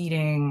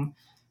competing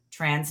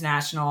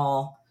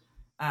transnational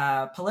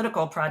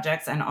political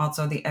projects, and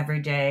also the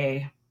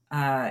everyday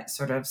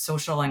sort of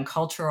social and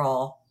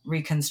cultural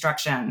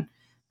reconstruction,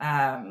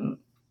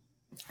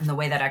 and the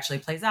way that actually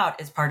plays out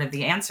is part of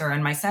the answer.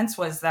 And my sense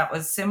was that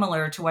was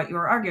similar to what you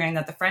were arguing,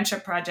 that the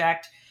Friendship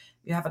Project,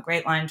 you have a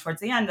great line towards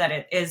the end, that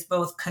it is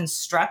both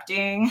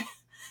constructing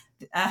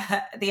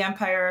the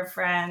empire of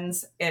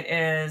friends, it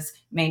is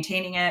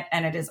maintaining it,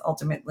 and it is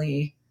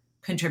ultimately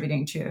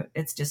contributing to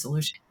its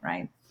dissolution,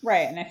 right?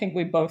 Right. And I think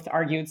we both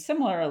argued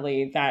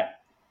similarly that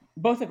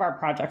both of our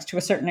projects, to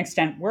a certain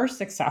extent, were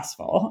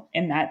successful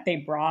in that they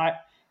brought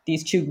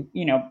these two,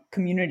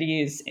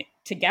 communities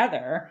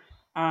together.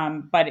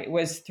 But it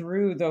was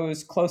through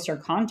those closer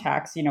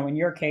contacts, in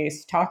your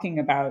case, talking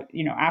about,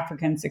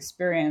 Africans'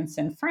 experience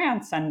in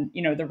France and,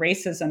 the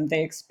racism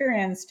they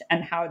experienced,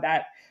 and how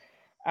that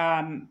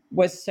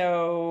was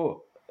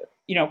so,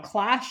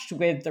 clashed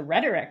with the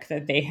rhetoric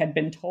that they had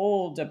been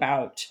told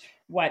about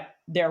what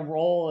their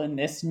role in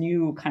this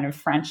new kind of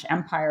French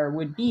empire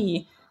would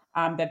be.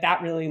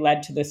 That really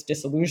led to this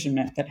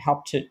disillusionment that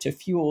helped to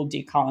fuel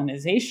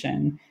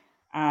decolonization.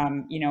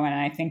 And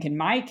I think in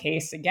my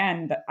case,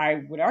 again, that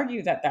I would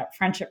argue that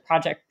Friendship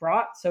Project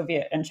brought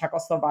Soviet and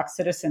Czechoslovak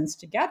citizens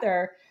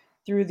together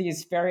through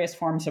these various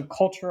forms of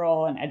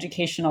cultural and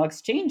educational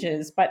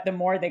exchanges. But the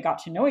more they got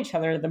to know each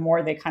other, the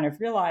more they kind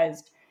of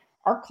realized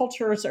our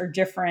cultures are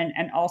different,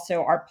 and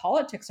also our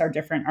politics are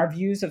different. Our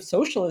views of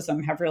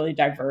socialism have really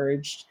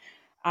diverged.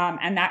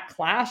 And that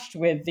clashed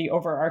with the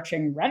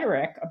overarching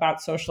rhetoric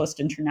about socialist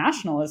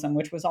internationalism,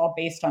 which was all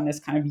based on this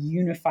kind of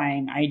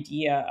unifying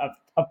idea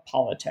of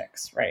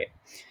politics, right?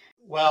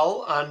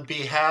 Well, on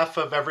behalf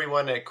of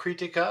everyone at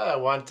Kritika, I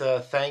want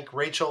to thank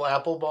Rachel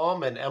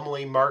Applebaum and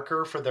Emily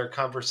Marker for their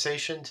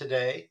conversation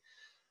today.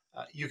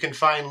 You can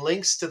find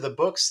links to the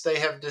books they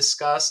have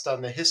discussed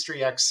on the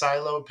History X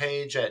Silo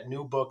page at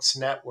New Books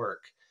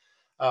Network.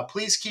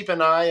 Please keep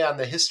an eye on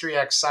the History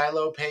X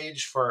Silo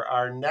page for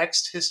our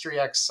next History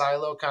X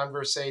Silo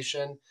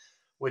conversation,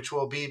 which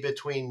will be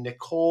between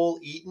Nicole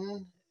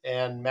Eaton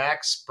and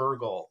Max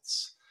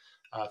Bergholz.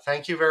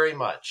 Thank you very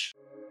much.